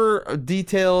super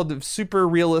detailed, super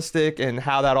realistic, and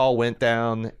how that all went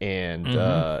down. And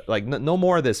no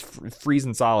more of this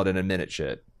freezing solid in a minute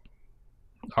shit.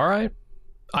 All right.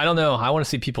 I don't know. I want to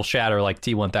see people shatter like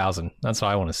T-1000. That's what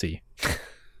I want to see.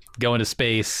 Go into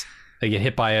space. They get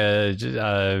hit by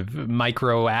a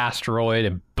micro asteroid,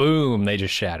 and boom, they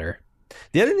just shatter.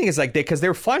 The other thing is like because they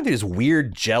were flying through these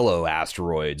weird Jello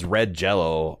asteroids, red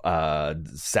Jello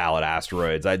salad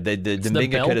asteroids.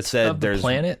 Dominga could have said there's the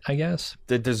planet, I guess.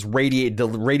 There's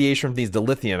radiation from these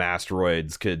dilithium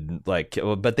asteroids could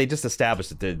but they just established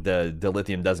that the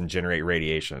dilithium doesn't generate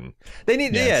radiation. They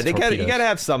need you got to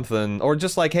have something, or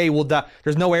just like, hey, we'll die.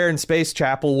 There's no air in space,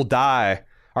 Chapel. We'll die.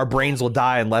 Our brains will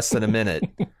die in less than a minute.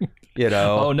 You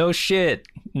know? Oh, no shit.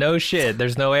 No shit.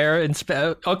 There's no air in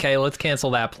space. Okay, let's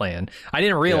cancel that plan. I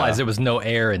didn't realize there was no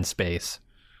air in space.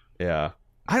 Yeah.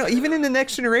 I don't, even in the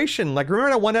Next Generation, like,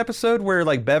 remember that one episode where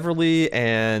like Beverly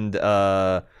and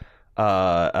Geordi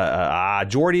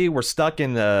were stuck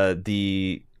in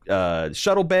the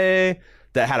shuttle bay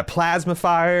that had a plasma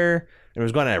fire and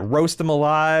was going to roast them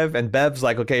alive, and Bev's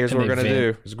like, okay, here's what we're going to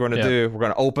do. We're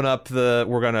going to open up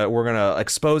we're going to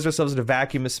expose ourselves to the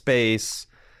vacuum of space.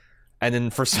 And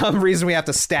then for some reason we have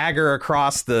to stagger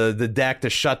across the deck to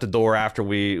shut the door after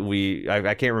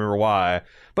I can't remember why.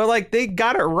 But like they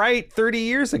got it right 30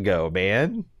 years ago,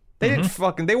 man. They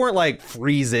didn't they weren't like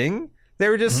freezing. They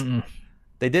were just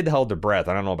they did hold their breath.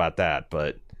 I don't know about that,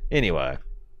 but anyway.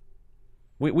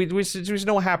 We should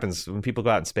know what happens when people go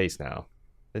out in space now.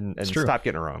 And stop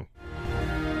getting it wrong.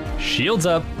 Shields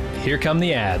up. Here come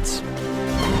the ads.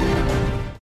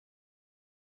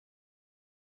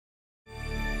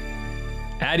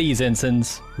 At ease,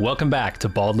 ensigns. Welcome back to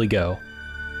Baldly Go.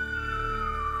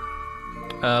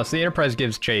 So the Enterprise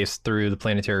gives chase through the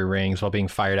planetary rings while being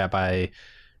fired at by...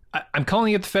 I'm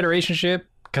calling it the Federation ship,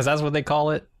 because that's what they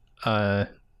call it. I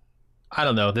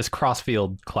don't know, this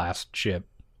Crossfield class ship.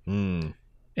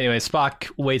 Anyway, Spock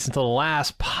waits until the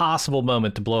last possible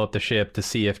moment to blow up the ship to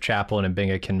see if Chaplin and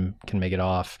Binga can make it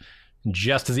off.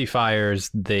 Just as he fires,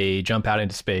 they jump out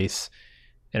into space.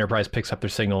 Enterprise picks up their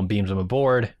signal and beams them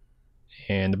aboard.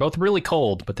 And they're both really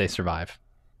cold, but they survive.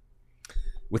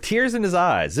 With tears in his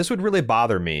eyes. This would really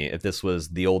bother me if this was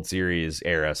the old series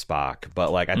era Spock.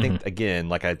 But like I think, again,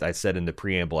 like I said in the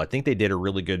preamble, I think they did a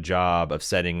really good job of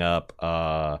setting up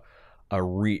a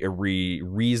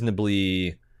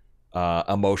reasonably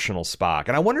emotional Spock.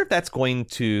 And I wonder if that's going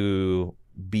to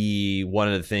be one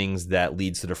of the things that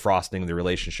leads to the frosting of the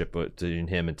relationship between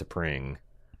him and T'Pring.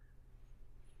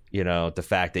 You know, the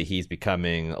fact that he's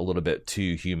becoming a little bit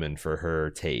too human for her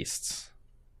tastes.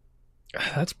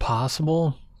 That's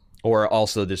possible. Or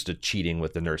also just a cheating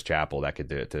with the Nurse Chapel that could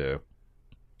do it too.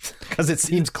 Because it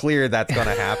seems clear that's going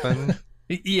to happen.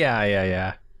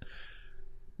 Yeah.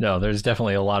 No, there's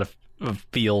definitely a lot of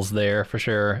feels there for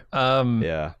sure.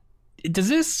 Yeah. Does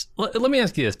this... Let me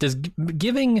ask you this. Does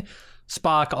giving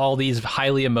Spock all these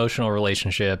highly emotional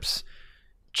relationships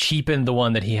cheapen the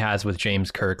one that he has with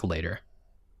James Kirk later?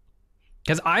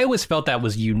 Because I always felt that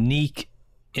was unique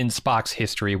in Spock's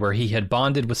history, where he had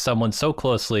bonded with someone so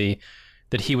closely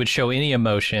that he would show any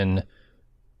emotion,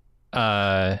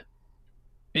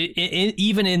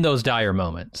 even in those dire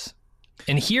moments.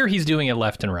 And here he's doing it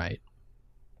left and right.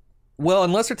 Well,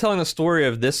 unless they're telling the story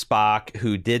of this Spock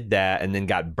who did that and then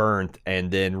got burnt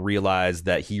and then realized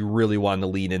that he really wanted to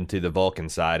lean into the Vulcan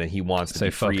side and he wants to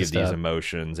be free of these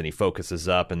emotions and he focuses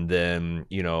up and then,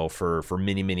 for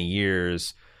many, many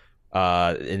years,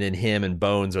 and then him and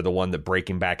Bones are the one that break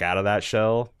him back out of that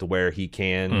shell to where he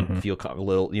can feel a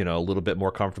little bit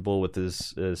more comfortable with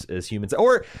his humans.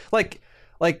 Or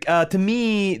to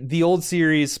me, the old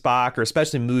series Spock, or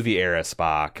especially movie era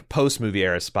Spock, post-movie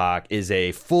era Spock, is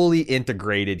a fully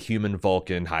integrated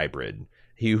human-Vulcan hybrid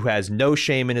who has no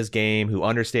shame in his game, who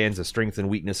understands the strengths and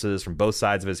weaknesses from both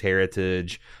sides of his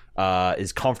heritage,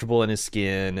 is comfortable in his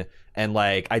skin, and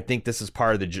I think this is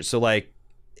part of the... So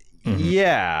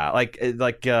yeah,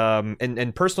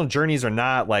 and personal journeys are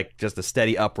not just a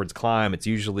steady upwards climb. It's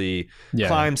usually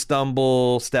climb,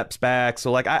 stumble, steps back.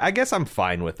 So I guess I'm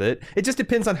fine with it. It just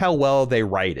depends on how well they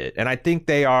write it. And I think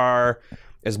they are,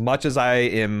 as much as I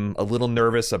am a little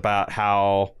nervous about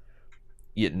how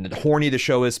horny the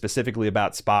show is specifically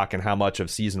about Spock and how much of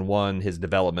season 1 his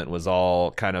development was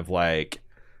all kind of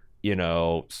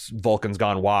Vulcans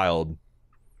gone wild.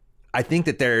 I think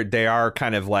that they are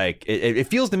kind of it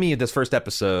feels to me this first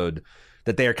episode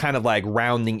that they are kind of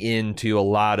rounding into a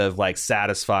lot of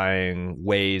satisfying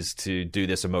ways to do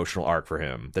this emotional arc for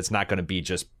him. That's not going to be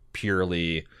just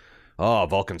purely,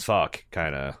 Vulcans fuck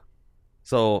kind of.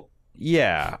 So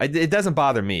yeah, it doesn't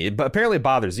bother me, but apparently it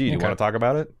bothers you. Do you want to talk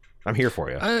about it? I'm here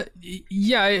for you.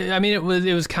 Yeah, I mean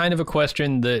it was kind of a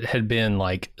question that had been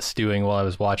stewing while I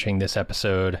was watching this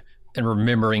episode and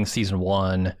remembering season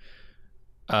 1.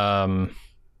 I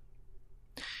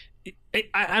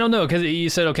don't know, because you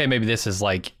said, okay, maybe this is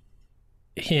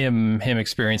him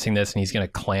experiencing this and he's going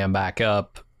to clam back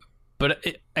up. But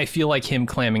I feel like him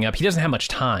clamming up, he doesn't have much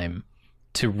time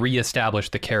to reestablish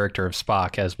the character of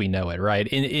Spock as we know it, right?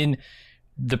 In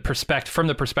the from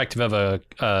the perspective of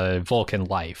a Vulcan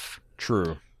life.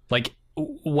 True.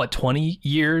 20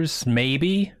 years,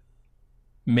 maybe?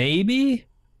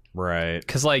 Right.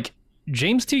 Because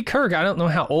James T. Kirk, I don't know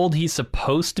how old he's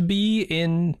supposed to be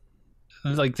in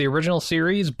the original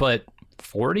series, but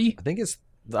 40? I think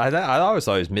I always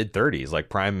thought he was mid-30s,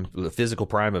 prime, the physical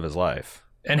prime of his life.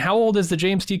 And how old is the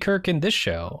James T. Kirk in this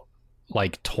show?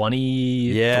 20?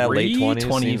 Yeah, late 20s.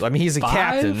 20. I mean, he's a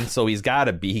captain, so he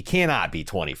cannot be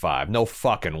 25. No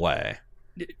fucking way.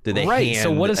 Right,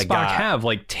 so what does Spock have?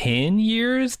 10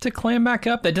 years to climb back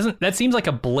up? That seems like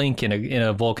a blink in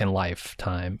a Vulcan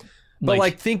lifetime.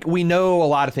 But think we know a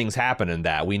lot of things happen in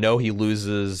that. We know he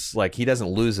loses, he doesn't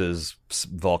lose his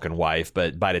Vulcan wife,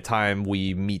 but by the time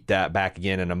we meet that back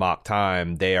again in a mock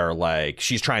time, they are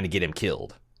she's trying to get him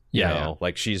killed. You know?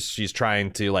 She's trying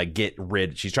to get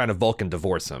rid. She's trying to Vulcan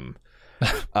divorce him,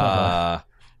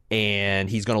 and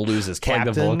he's going to lose his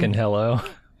captain. The Vulcan hello.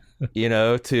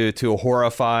 To a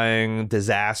horrifying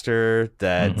disaster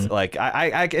that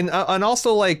and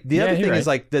also the other thing is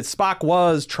that Spock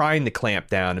was trying to clamp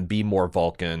down and be more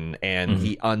Vulcan, and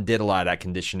he undid a lot of that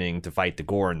conditioning to fight the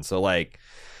Gorn. So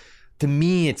to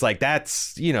me, it's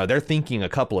that's they're thinking a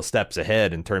couple of steps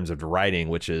ahead in terms of the writing,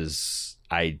 which is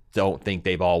I don't think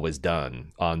they've always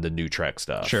done on the new Trek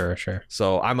stuff. Sure.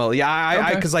 So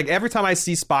because every time I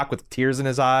see Spock with tears in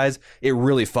his eyes, it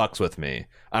really fucks with me,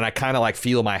 and I kind of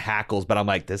feel my hackles. But I'm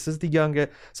this is the younger.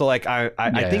 So I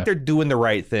think they're doing the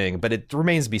right thing, but it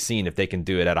remains to be seen if they can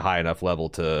do it at a high enough level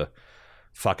to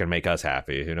fucking make us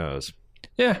happy. Who knows?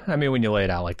 Yeah, I mean, when you lay it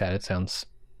out like that, it sounds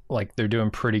like they're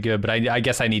doing pretty good. But I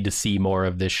guess I need to see more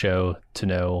of this show to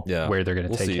know where they're going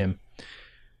to take him.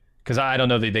 Because I don't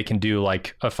know that they can do a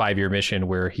 5-year mission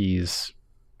where he's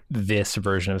this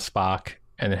version of Spock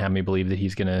and then have me believe that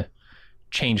he's going to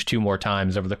change 2 more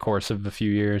times over the course of a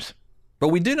few years. But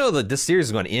we do know that this series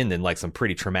is going to end in some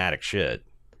pretty traumatic shit.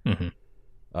 And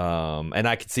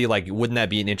I could see wouldn't that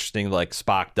be an interesting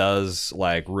Spock does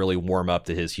really warm up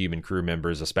to his human crew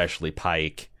members, especially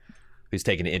Pike, who's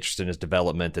taking an interest in his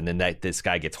development, and then this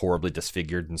guy gets horribly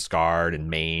disfigured and scarred and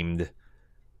maimed.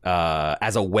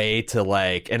 As a way to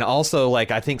and also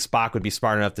I think Spock would be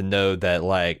smart enough to know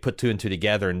that put 2 and 2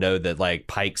 together and know that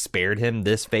Pike spared him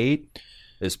this fate.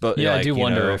 I do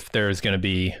wonder if there's going to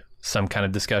be some kind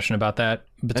of discussion about that.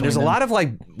 And there's a lot of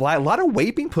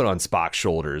weight being put on Spock's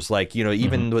shoulders.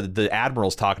 Even with the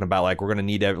admirals talking about we're going to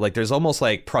need there's almost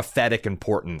prophetic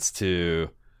importance to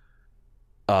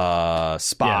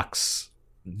Spock's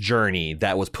journey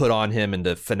that was put on him in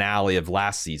the finale of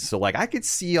last season. So I could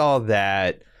see all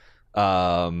that.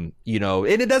 And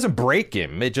it doesn't break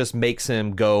him. It just makes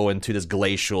him go into this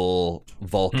glacial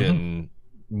Vulcan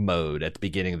mode at the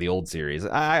beginning of the old series.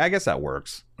 I guess that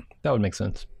works. That would make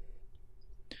sense.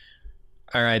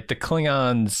 All right, the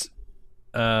Klingons.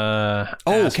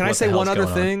 Can I say one other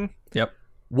thing? Yep.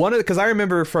 Because I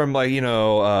remember from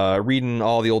reading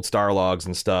all the old Star logs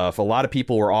and stuff, a lot of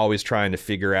people were always trying to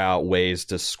figure out ways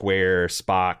to square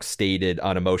Spock's stated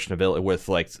unemotional ability with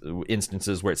like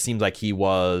instances where it seems like he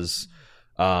was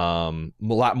a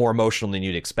lot more emotional than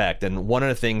you'd expect. And one of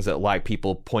the things that like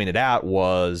people pointed out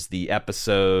was the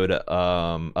episode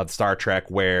of Star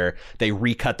Trek where they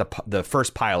recut the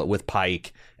first pilot with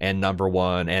Pike and Number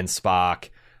One and Spock.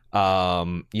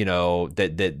 And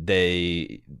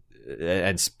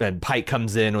Pike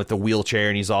comes in with the wheelchair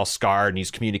and he's all scarred and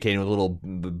he's communicating with a little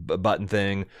button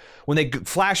thing. When they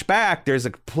flash back, there's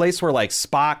a place where like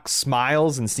Spock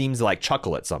smiles and seems to like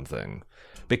chuckle at something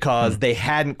because they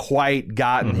hadn't quite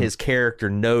gotten his character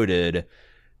noted.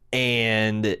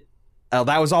 And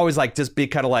that was always like just be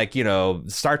kind of like,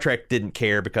 Star Trek didn't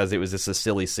care because it was just a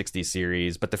silly 60s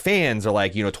series. But the fans are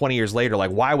like, 20 years later,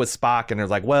 like, why was Spock? And it's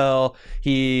like, well,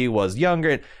 he was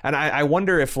younger. And I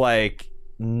wonder if like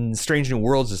Strange New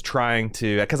Worlds is trying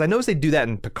to, because I noticed they do that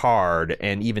in Picard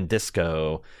and even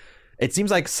Disco. It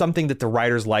seems like something that the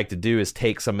writers like to do is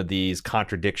take some of these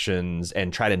contradictions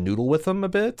and try to noodle with them a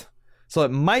bit. So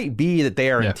it might be that they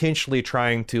are intentionally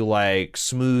trying to like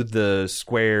smooth the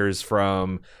squares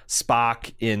from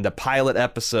Spock in the pilot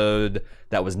episode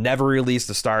that was never released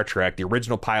to Star Trek, the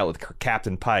original pilot with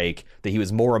Captain Pike, that he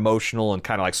was more emotional and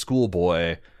kind of like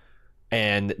schoolboy,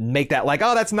 and make that like,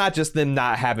 oh, that's not just them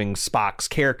not having Spock's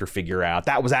character figure out.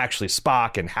 That was actually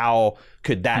Spock, and how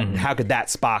could that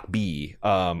Spock be?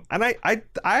 And I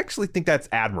actually think that's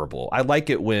admirable. I like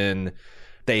it when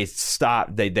they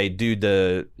do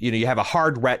the, you have a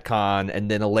hard retcon and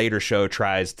then a later show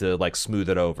tries to like smooth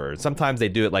it over. Sometimes they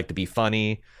do it like to be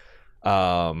funny.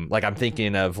 Like I'm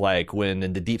thinking of like when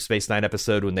in the Deep Space Nine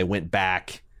episode when they went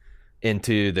back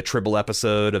into the Tribble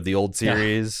episode of the old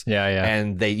series. Yeah.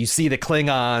 And you see the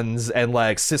Klingons and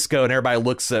like Cisco and everybody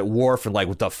looks at Worf and like,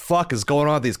 what the fuck is going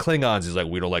on with these Klingons? He's like,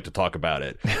 we don't like to talk about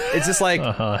it. It's just like,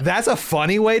 that's a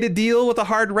funny way to deal with a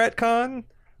hard retcon.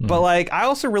 But like, I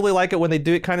also really like it when they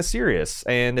do it kind of serious.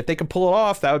 And if they can pull it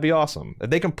off, that would be awesome.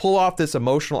 If they can pull off this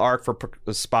emotional arc for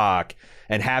Spock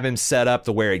and have him set up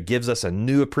to where it gives us a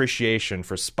new appreciation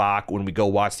for Spock when we go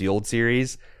watch the old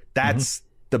series, that's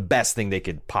the best thing they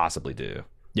could possibly do.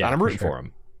 Yeah, and I'm rooting for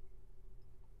him.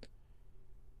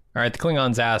 All right, the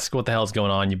Klingons ask, what the hell's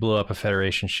going on? You blew up a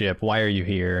Federation ship. Why are you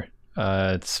here?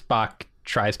 Spock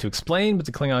tries to explain, but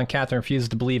the Klingon captain refuses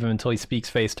to believe him until he speaks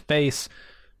face to face.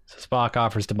 So Spock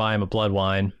offers to buy him a blood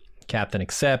wine. Captain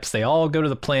accepts. They all go to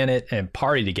the planet and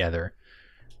party together.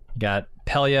 You got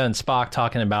Pelia and Spock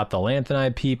talking about the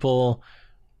Lanthanide people.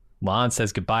 Lon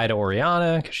says goodbye to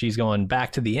Oriana because she's going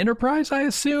back to the Enterprise, I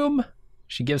assume.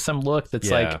 She gives some look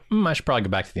that's like, I should probably go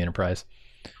back to the Enterprise.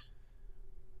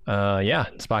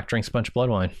 Spock drinks a bunch of blood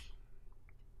wine.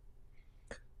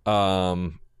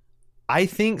 I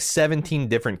think 17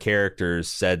 different characters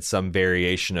said some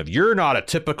variation of "you're not a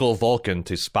typical Vulcan"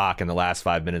 to Spock in the last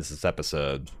 5 minutes of this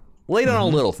episode. Laid on a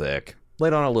little thick.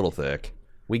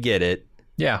 We get it.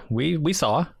 Yeah, we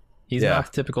saw. He's not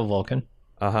a typical Vulcan.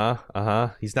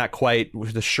 He's not quite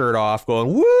with the shirt off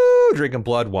going, woo, drinking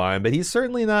blood wine, but he's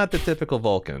certainly not the typical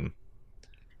Vulcan.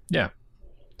 Yeah.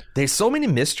 There's so many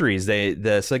mysteries. So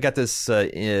they got this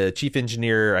chief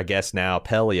engineer, I guess now,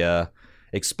 Pelia,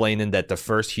 explaining that the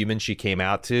first human she came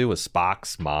out to was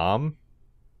Spock's mom.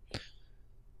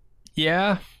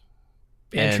 Yeah.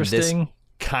 Interesting. And this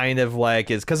kind of like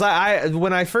is because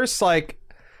when I first like,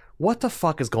 what the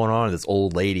fuck is going on with this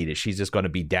old lady that she's just going to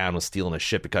be down with stealing a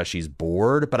ship because she's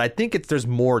bored? But I think there's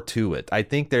more to it. I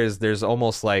think there's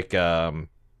almost like a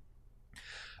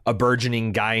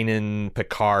burgeoning Guinan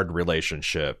Picard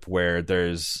relationship where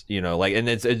there's, like, and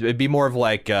it'd be more of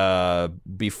like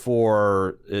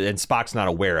before, and Spock's not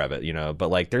aware of it,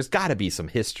 but like there's got to be some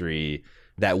history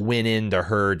that went into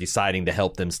her deciding to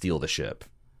help them steal the ship.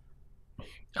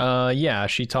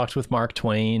 She talked with Mark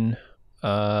Twain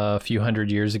a few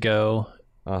hundred years ago,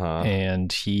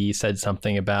 and he said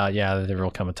something about there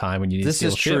will come a time when you need to steal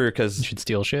a ship. This is true because you should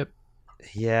steal a ship.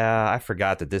 Yeah, I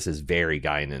forgot that this is very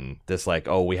Guinan. This like,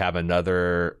 we have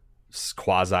another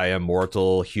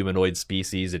quasi-immortal humanoid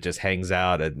species that just hangs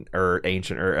out at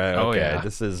ancient Earth.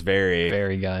 This is very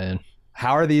Guinan.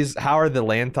 How are the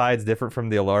Lanthides different from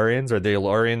the Ilorians? Are the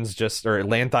Ilorians or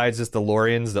Lanthides just the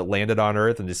Ilorians that landed on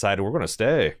Earth and decided we're going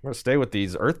to stay with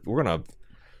these Earth? We're going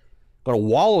to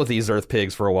wallow with these Earth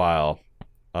pigs for a while.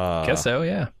 Guess so,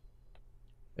 yeah.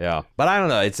 Yeah, but I don't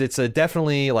know. It's a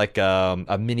definitely like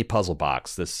a mini puzzle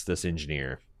box. This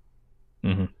engineer.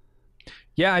 Mm-hmm.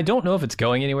 Yeah, I don't know if it's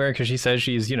going anywhere because she says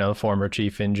she's former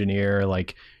chief engineer.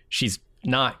 Like she's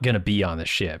not gonna be on the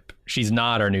ship. She's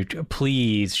not our new.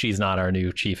 Please, she's not our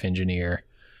new chief engineer.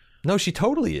 No, she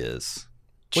totally is.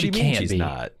 What She do you mean can't she's be.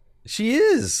 not? She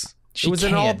is. She It was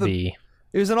in all can't the be.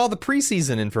 It was in all the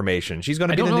preseason information. She's going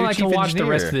to I be don't the know new I chief can watch engineer.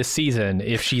 the rest of this season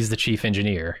if she's the chief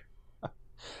engineer.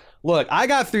 Look, I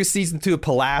got through season 2 of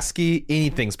Pulaski.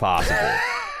 Anything's possible.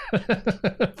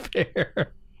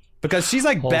 Fair. Because she's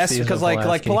like Whole best season because of like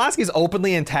Pulaski. Pulaski's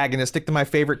openly antagonistic to my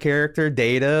favorite character,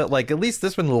 Data. Like at least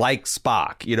this one likes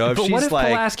Spock. You know, if But she's what if like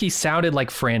Pulaski sounded like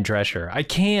Fran Drescher? I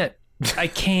can't,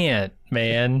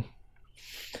 man.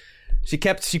 she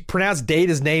pronounced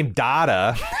Data's name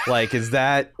Dada. Like is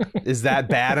that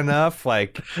bad enough?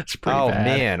 Like It's pretty oh bad.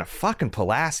 man, fucking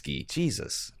Pulaski.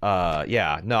 Jesus.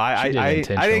 Yeah. No, She did it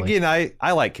intentionally.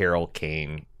 I like Carol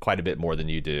Kane quite a bit more than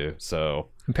you do. So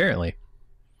Apparently.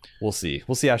 we'll see.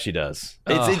 We'll see how she does.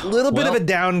 Oh, It's a little bit of well- a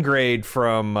downgrade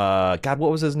from God.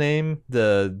 What was his name?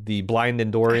 The blind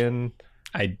Endorian.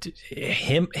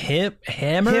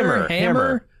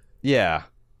 Hammer. Yeah.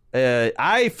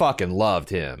 I fucking loved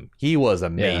him. He was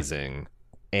amazing,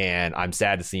 and I'm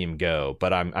sad to see him go.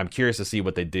 But I'm curious to see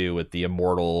what they do with the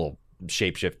immortal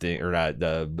shapeshifting or not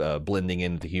the blending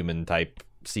into human type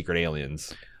secret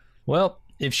aliens. Well,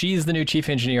 if she's the new chief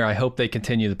engineer, I hope they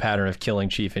continue the pattern of killing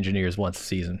chief engineers once a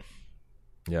season.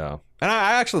 Yeah. And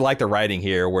I actually like the writing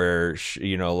here where,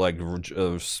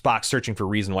 Spock's searching for a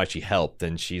reason why she helped.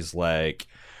 And she's like,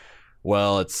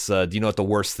 well, it's, do you know what the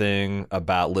worst thing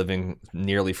about living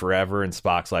nearly forever? And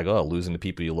Spock's like, oh, losing the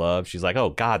people you love. She's like, oh,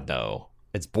 God, no.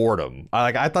 It's boredom.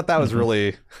 I thought that was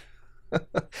really,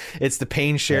 it's the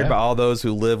pain shared by all those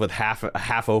who live with a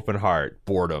half open heart.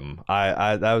 Boredom.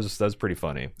 That was pretty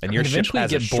funny. And your ship eventually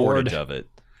has you a get shortage bored. of it.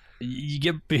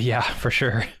 Yeah, for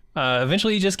sure.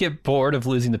 Eventually you just get bored of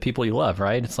losing the people you love,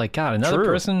 right? It's like, God, another True.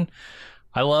 person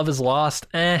I love is lost.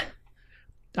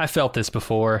 I felt this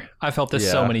before. I felt this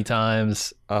so Yeah. many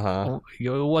times.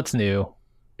 What's new?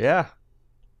 Yeah.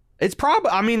 It's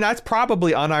that's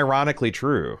probably unironically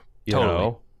true. You Totally.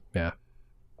 know? Yeah.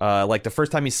 Like the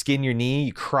first time you skin your knee,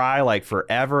 you cry like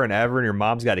forever and ever, and your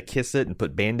mom's got to kiss it and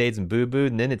put Band-Aids and boo-boo,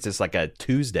 and then it's just like a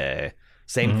Tuesday.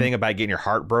 Same thing about getting your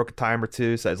heart broke a time or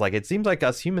two. So it's like, it seems like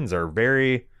us humans are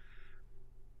very,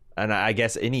 and I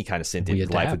guess any kind of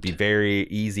sentient life would be very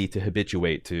easy to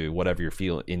habituate to whatever you're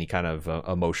feeling, any kind of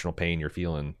emotional pain you're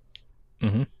feeling.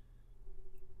 Mm-hmm.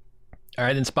 All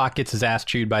right, then Spock gets his ass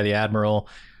chewed by the Admiral.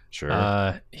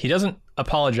 Sure. He doesn't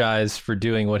apologize for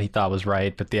doing what he thought was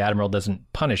right, but the Admiral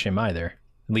doesn't punish him either.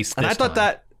 At least this And I thought time.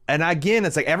 that, and again,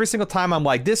 it's like every single time I'm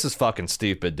like, this is fucking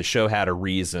stupid. The show had a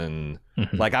reason.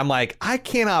 Like, I'm like, I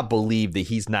cannot believe that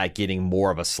he's not getting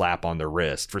more of a slap on the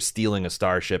wrist for stealing a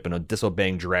starship and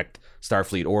disobeying direct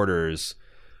Starfleet orders.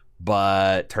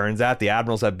 But turns out the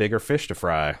Admirals have bigger fish to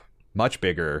fry. Much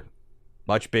bigger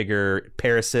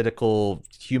parasitical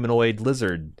humanoid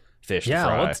lizard fish to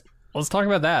fry. Let's talk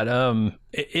about that.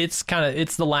 It's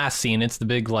the last scene. It's the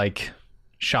big, like,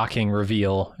 shocking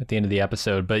reveal at the end of the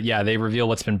episode. But yeah, they reveal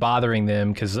what's been bothering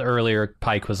them, because earlier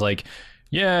Pike was like,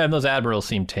 yeah, and those admirals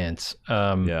seem tense.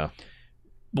 Yeah.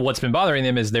 What's been bothering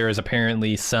them is there is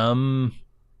apparently some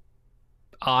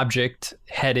object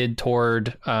headed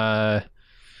toward Klingon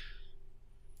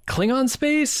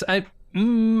space.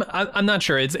 I'm not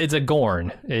sure. It's a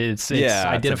Gorn. It's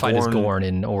identified as Gorn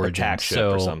in Origin. Attack ship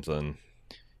so or something.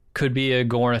 could be a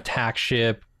Gorn attack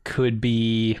ship. Could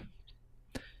be.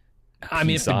 I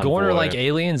mean, if the Gorn are like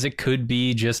aliens, it could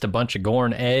be just a bunch of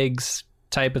Gorn eggs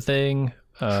type of thing.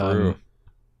 True.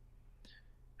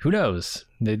 Who knows?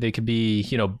 They could be,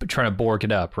 trying to Borg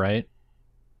it up, right?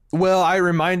 Well,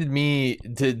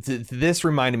 this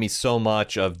reminded me so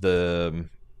much of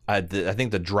I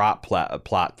think the drop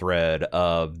plot thread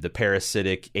of the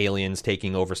parasitic aliens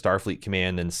taking over Starfleet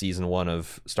Command in season 1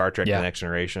 of Star Trek: The Next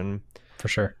Generation. For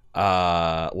sure.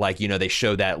 They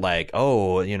show that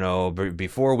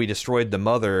before we destroyed the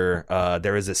mother,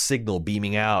 there was a signal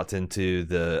beaming out into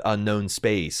the unknown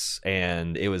space,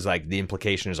 and it was like the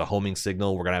implication is a homing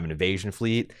signal. We're gonna have an invasion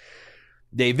fleet.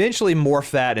 They eventually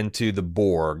morph that into the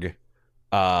Borg,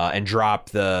 and drop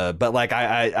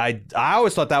I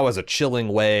always thought that was a chilling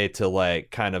way to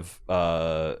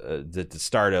to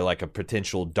start a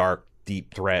potential dark,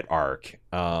 deep threat arc.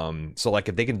 So if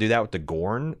they can do that with the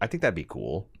Gorn, I think that'd be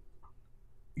cool.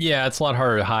 Yeah, it's a lot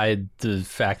harder to hide the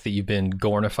fact that you've been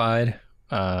Gornified,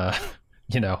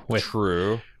 with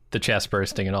True. the chest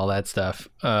bursting and all that stuff.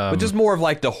 But just more of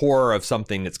the horror of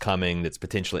something that's coming that's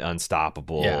potentially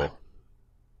unstoppable.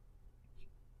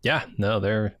 Yeah,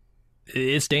 no,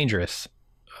 it's dangerous.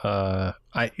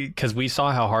 Because we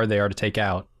saw how hard they are to take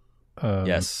out.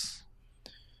 Yes.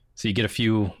 So you get a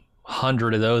few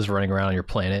hundred of those running around on your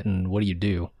planet, and what do you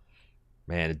do?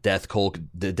 Man,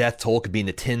 the death toll could be in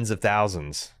the tens of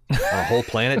thousands on a whole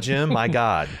planet, Jim. My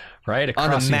God, right?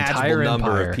 Across unimaginable the entire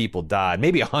number empire. of people died.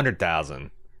 Maybe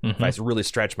 100,000 if I really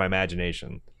stretch my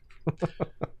imagination.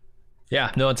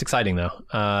 Yeah, no, it's exciting though,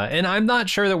 and I'm not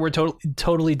sure that we're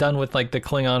totally done with like the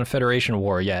Klingon Federation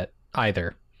War yet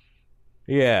either.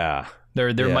 Yeah,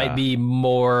 there might be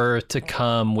more to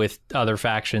come with other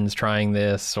factions trying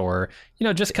this, or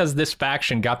just because this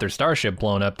faction got their starship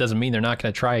blown up doesn't mean they're not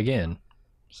going to try again.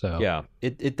 So yeah,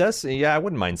 it does. Yeah, I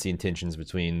wouldn't mind seeing tensions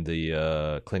between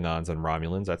the Klingons and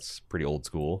Romulans. That's pretty old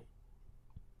school.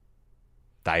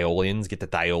 Diolians, get the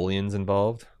Diolians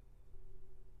involved.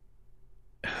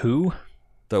 Who?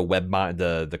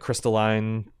 The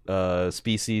crystalline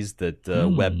species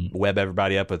that web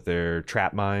everybody up with their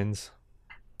trap mines.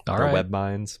 All their right. web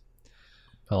mines.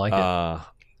 I like it.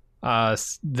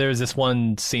 There's this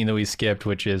one scene that we skipped,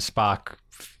 which is Spock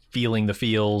feeling the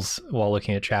feels while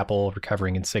looking at Chapel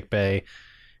recovering in sickbay,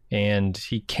 and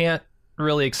he can't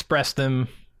really express them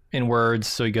in words,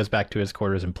 so he goes back to his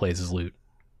quarters and plays his lute.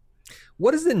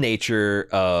 What is the nature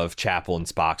of Chapel and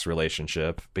Spock's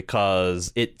relationship?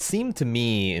 Because it seemed to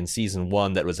me in season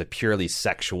 1 that it was a purely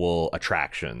sexual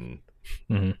attraction.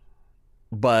 Mm-hmm.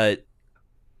 But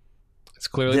it's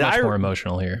clearly much more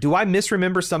emotional here. Do I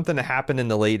misremember something that happened in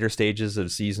the later stages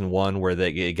of season 1 where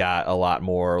it got a lot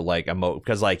more like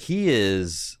because like he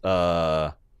is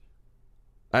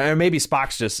or maybe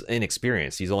Spock's just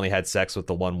inexperienced. He's only had sex with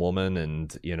the one woman,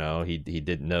 and he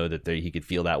didn't know that he could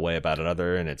feel that way about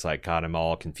another, and it's like got him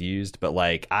all confused. But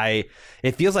like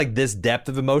it feels like this depth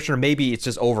of emotion, or maybe it's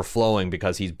just overflowing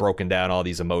because he's broken down all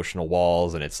these emotional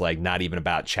walls, and it's like not even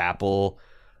about Chapel.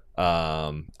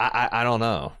 I don't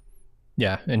know.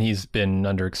 Yeah, and he's been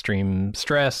under extreme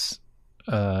stress.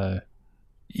 Yeah,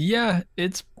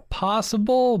 it's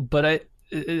possible, but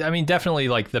I mean, definitely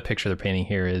like the picture they're painting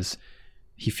here is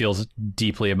he feels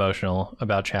deeply emotional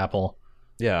about Chapel.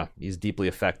 Yeah, he's deeply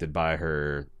affected by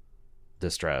her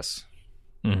distress.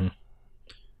 Mm-hmm.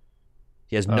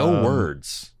 He has no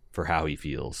words for how he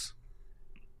feels.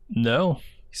 No.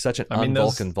 He's such an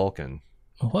un-Vulcan Vulcan.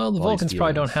 Well, the Vulcans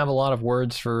probably don't have a lot of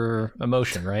words for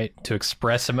emotion, right? To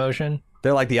express emotion.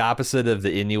 They're like the opposite of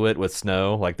the Inuit with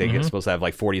snow. Like they get supposed to have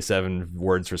like 47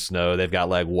 words for snow. They've got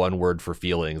like one word for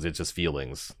feelings. It's just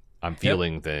feelings. I'm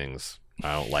feeling things.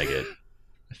 I don't like it.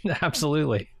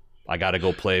 Absolutely. I got to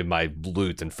go play my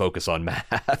lute and focus on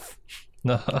math.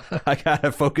 No. I got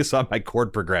to focus on my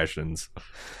chord progressions.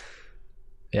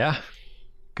 Yeah.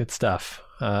 Good stuff.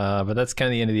 But that's kind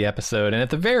of the end of the episode. And at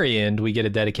the very end, we get a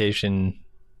dedication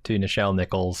to Nichelle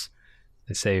Nichols.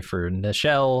 They say, for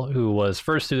Nichelle, who was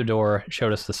first through the door,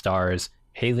 showed us the stars,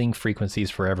 hailing frequencies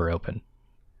forever open.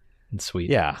 And sweet.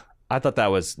 Yeah. I thought that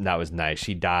was nice.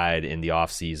 She died in the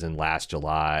off season last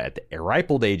July at the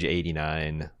ripe old age of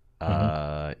 89.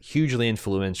 Hugely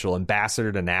influential,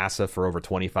 ambassador to NASA for over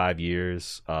 25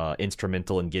 years,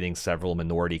 instrumental in getting several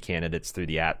minority candidates through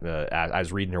the I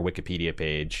was reading her Wikipedia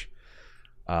page.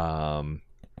 Everyone's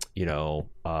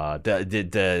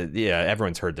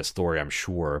heard this story, I'm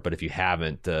sure, but if you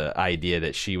haven't, the idea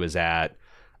that she was at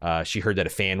she heard that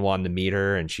a fan wanted to meet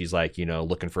her, and she's like,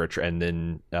 looking for and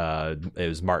then it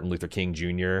was Martin Luther King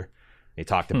Jr. They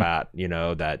talked about,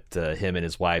 that him and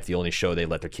his wife, the only show they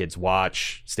let their kids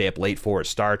watch, stay up late for, is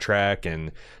Star Trek.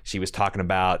 And she was talking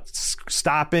about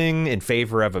stopping in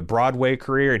favor of a Broadway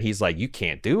career. And he's like, you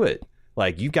can't do it.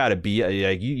 Like, you got to be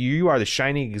like, you are the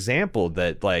shining example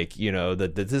that, like,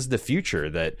 that this is the future,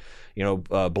 that,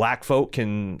 black folk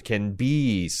can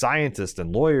be scientists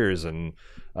and lawyers and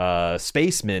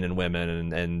spacemen and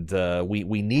women. And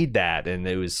we need that. And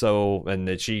it was so, and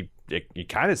that it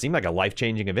kind of seemed like a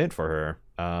life-changing event for her.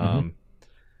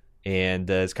 And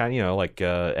it's kind of, like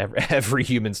every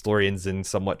human story ends in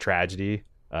somewhat tragedy.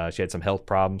 She had some health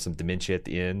problems, some dementia at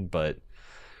the end, but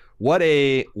what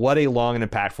a long and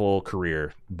impactful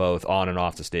career, both on and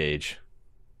off the stage.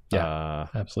 Yeah,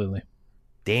 absolutely.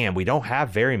 Damn, we don't have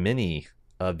very many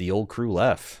of the old crew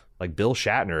left. Like Bill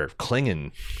Shatner,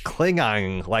 clinging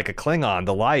like a Klingon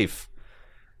to life.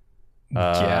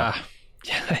 Yeah,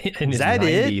 is that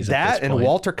it? That and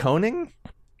Walter Koenig?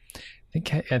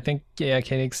 I think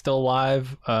Koenig's still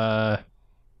alive. Takai?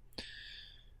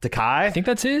 I think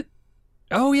that's it.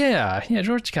 Oh yeah,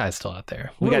 George Takei's still out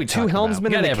there. We got two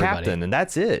helmsmen and a captain, and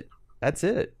that's it.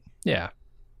 Yeah.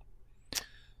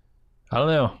 I don't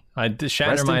know.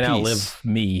 Shatner might outlive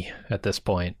me at this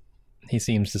point. He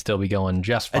seems to still be going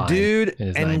just fine. Dude, in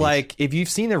his and 90s. like, if you've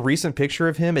seen a recent picture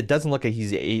of him, it doesn't look like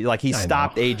he's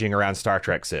stopped aging around Star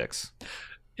Trek 6.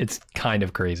 It's kind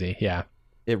of crazy, yeah.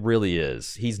 It really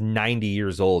is. He's 90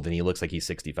 years old and he looks like he's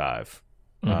 65.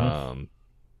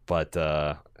 but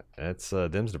it's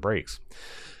dims the brakes.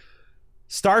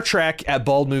 Star Trek at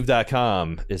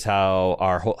baldmove.com is how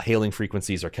our hailing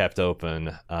frequencies are kept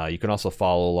open. You can also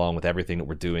follow along with everything that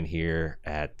we're doing here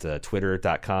at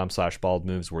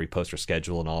twitter.com/baldmoves, where we post our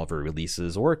schedule and all of our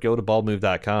releases, or go to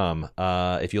baldmove.com.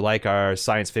 If you like our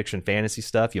science fiction fantasy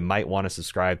stuff, you might want to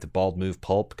subscribe to Bald Move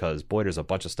Pulp, because boy, there's a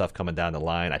bunch of stuff coming down the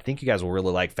line. I think you guys will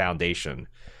really like Foundation.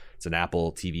 It's an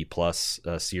Apple TV Plus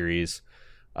series.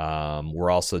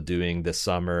 We're also doing this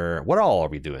summer. What all are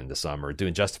we doing this summer? We're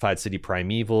doing Justified City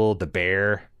Primeval, The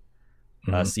Bear,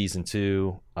 season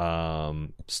 2,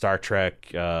 Star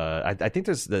Trek. I think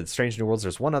there's the Strange New Worlds.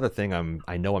 There's one other thing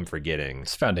I know I'm forgetting.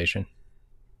 It's Foundation.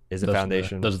 Is it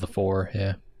Foundation? Those are the 4.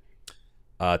 Yeah.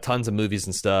 Tons of movies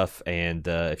and stuff. And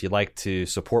if you'd like to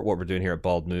support what we're doing here at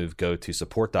Bald Move, go to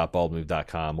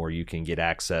support.baldmove.com, where you can get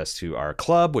access to our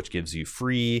club, which gives you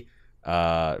free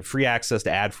access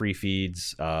to ad-free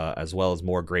feeds, as well as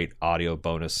more great audio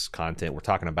bonus content. We're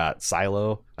talking about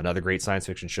Silo, another great science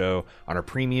fiction show, on our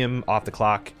premium Off the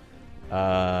Clock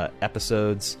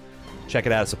episodes. Check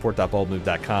it out at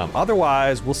support.baldmove.com.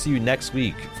 Otherwise, we'll see you next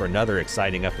week for another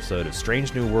exciting episode of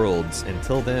Strange New Worlds.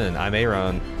 Until then, I'm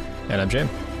Aaron. And I'm Jim.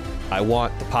 I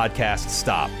want the podcast to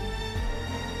stop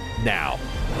now.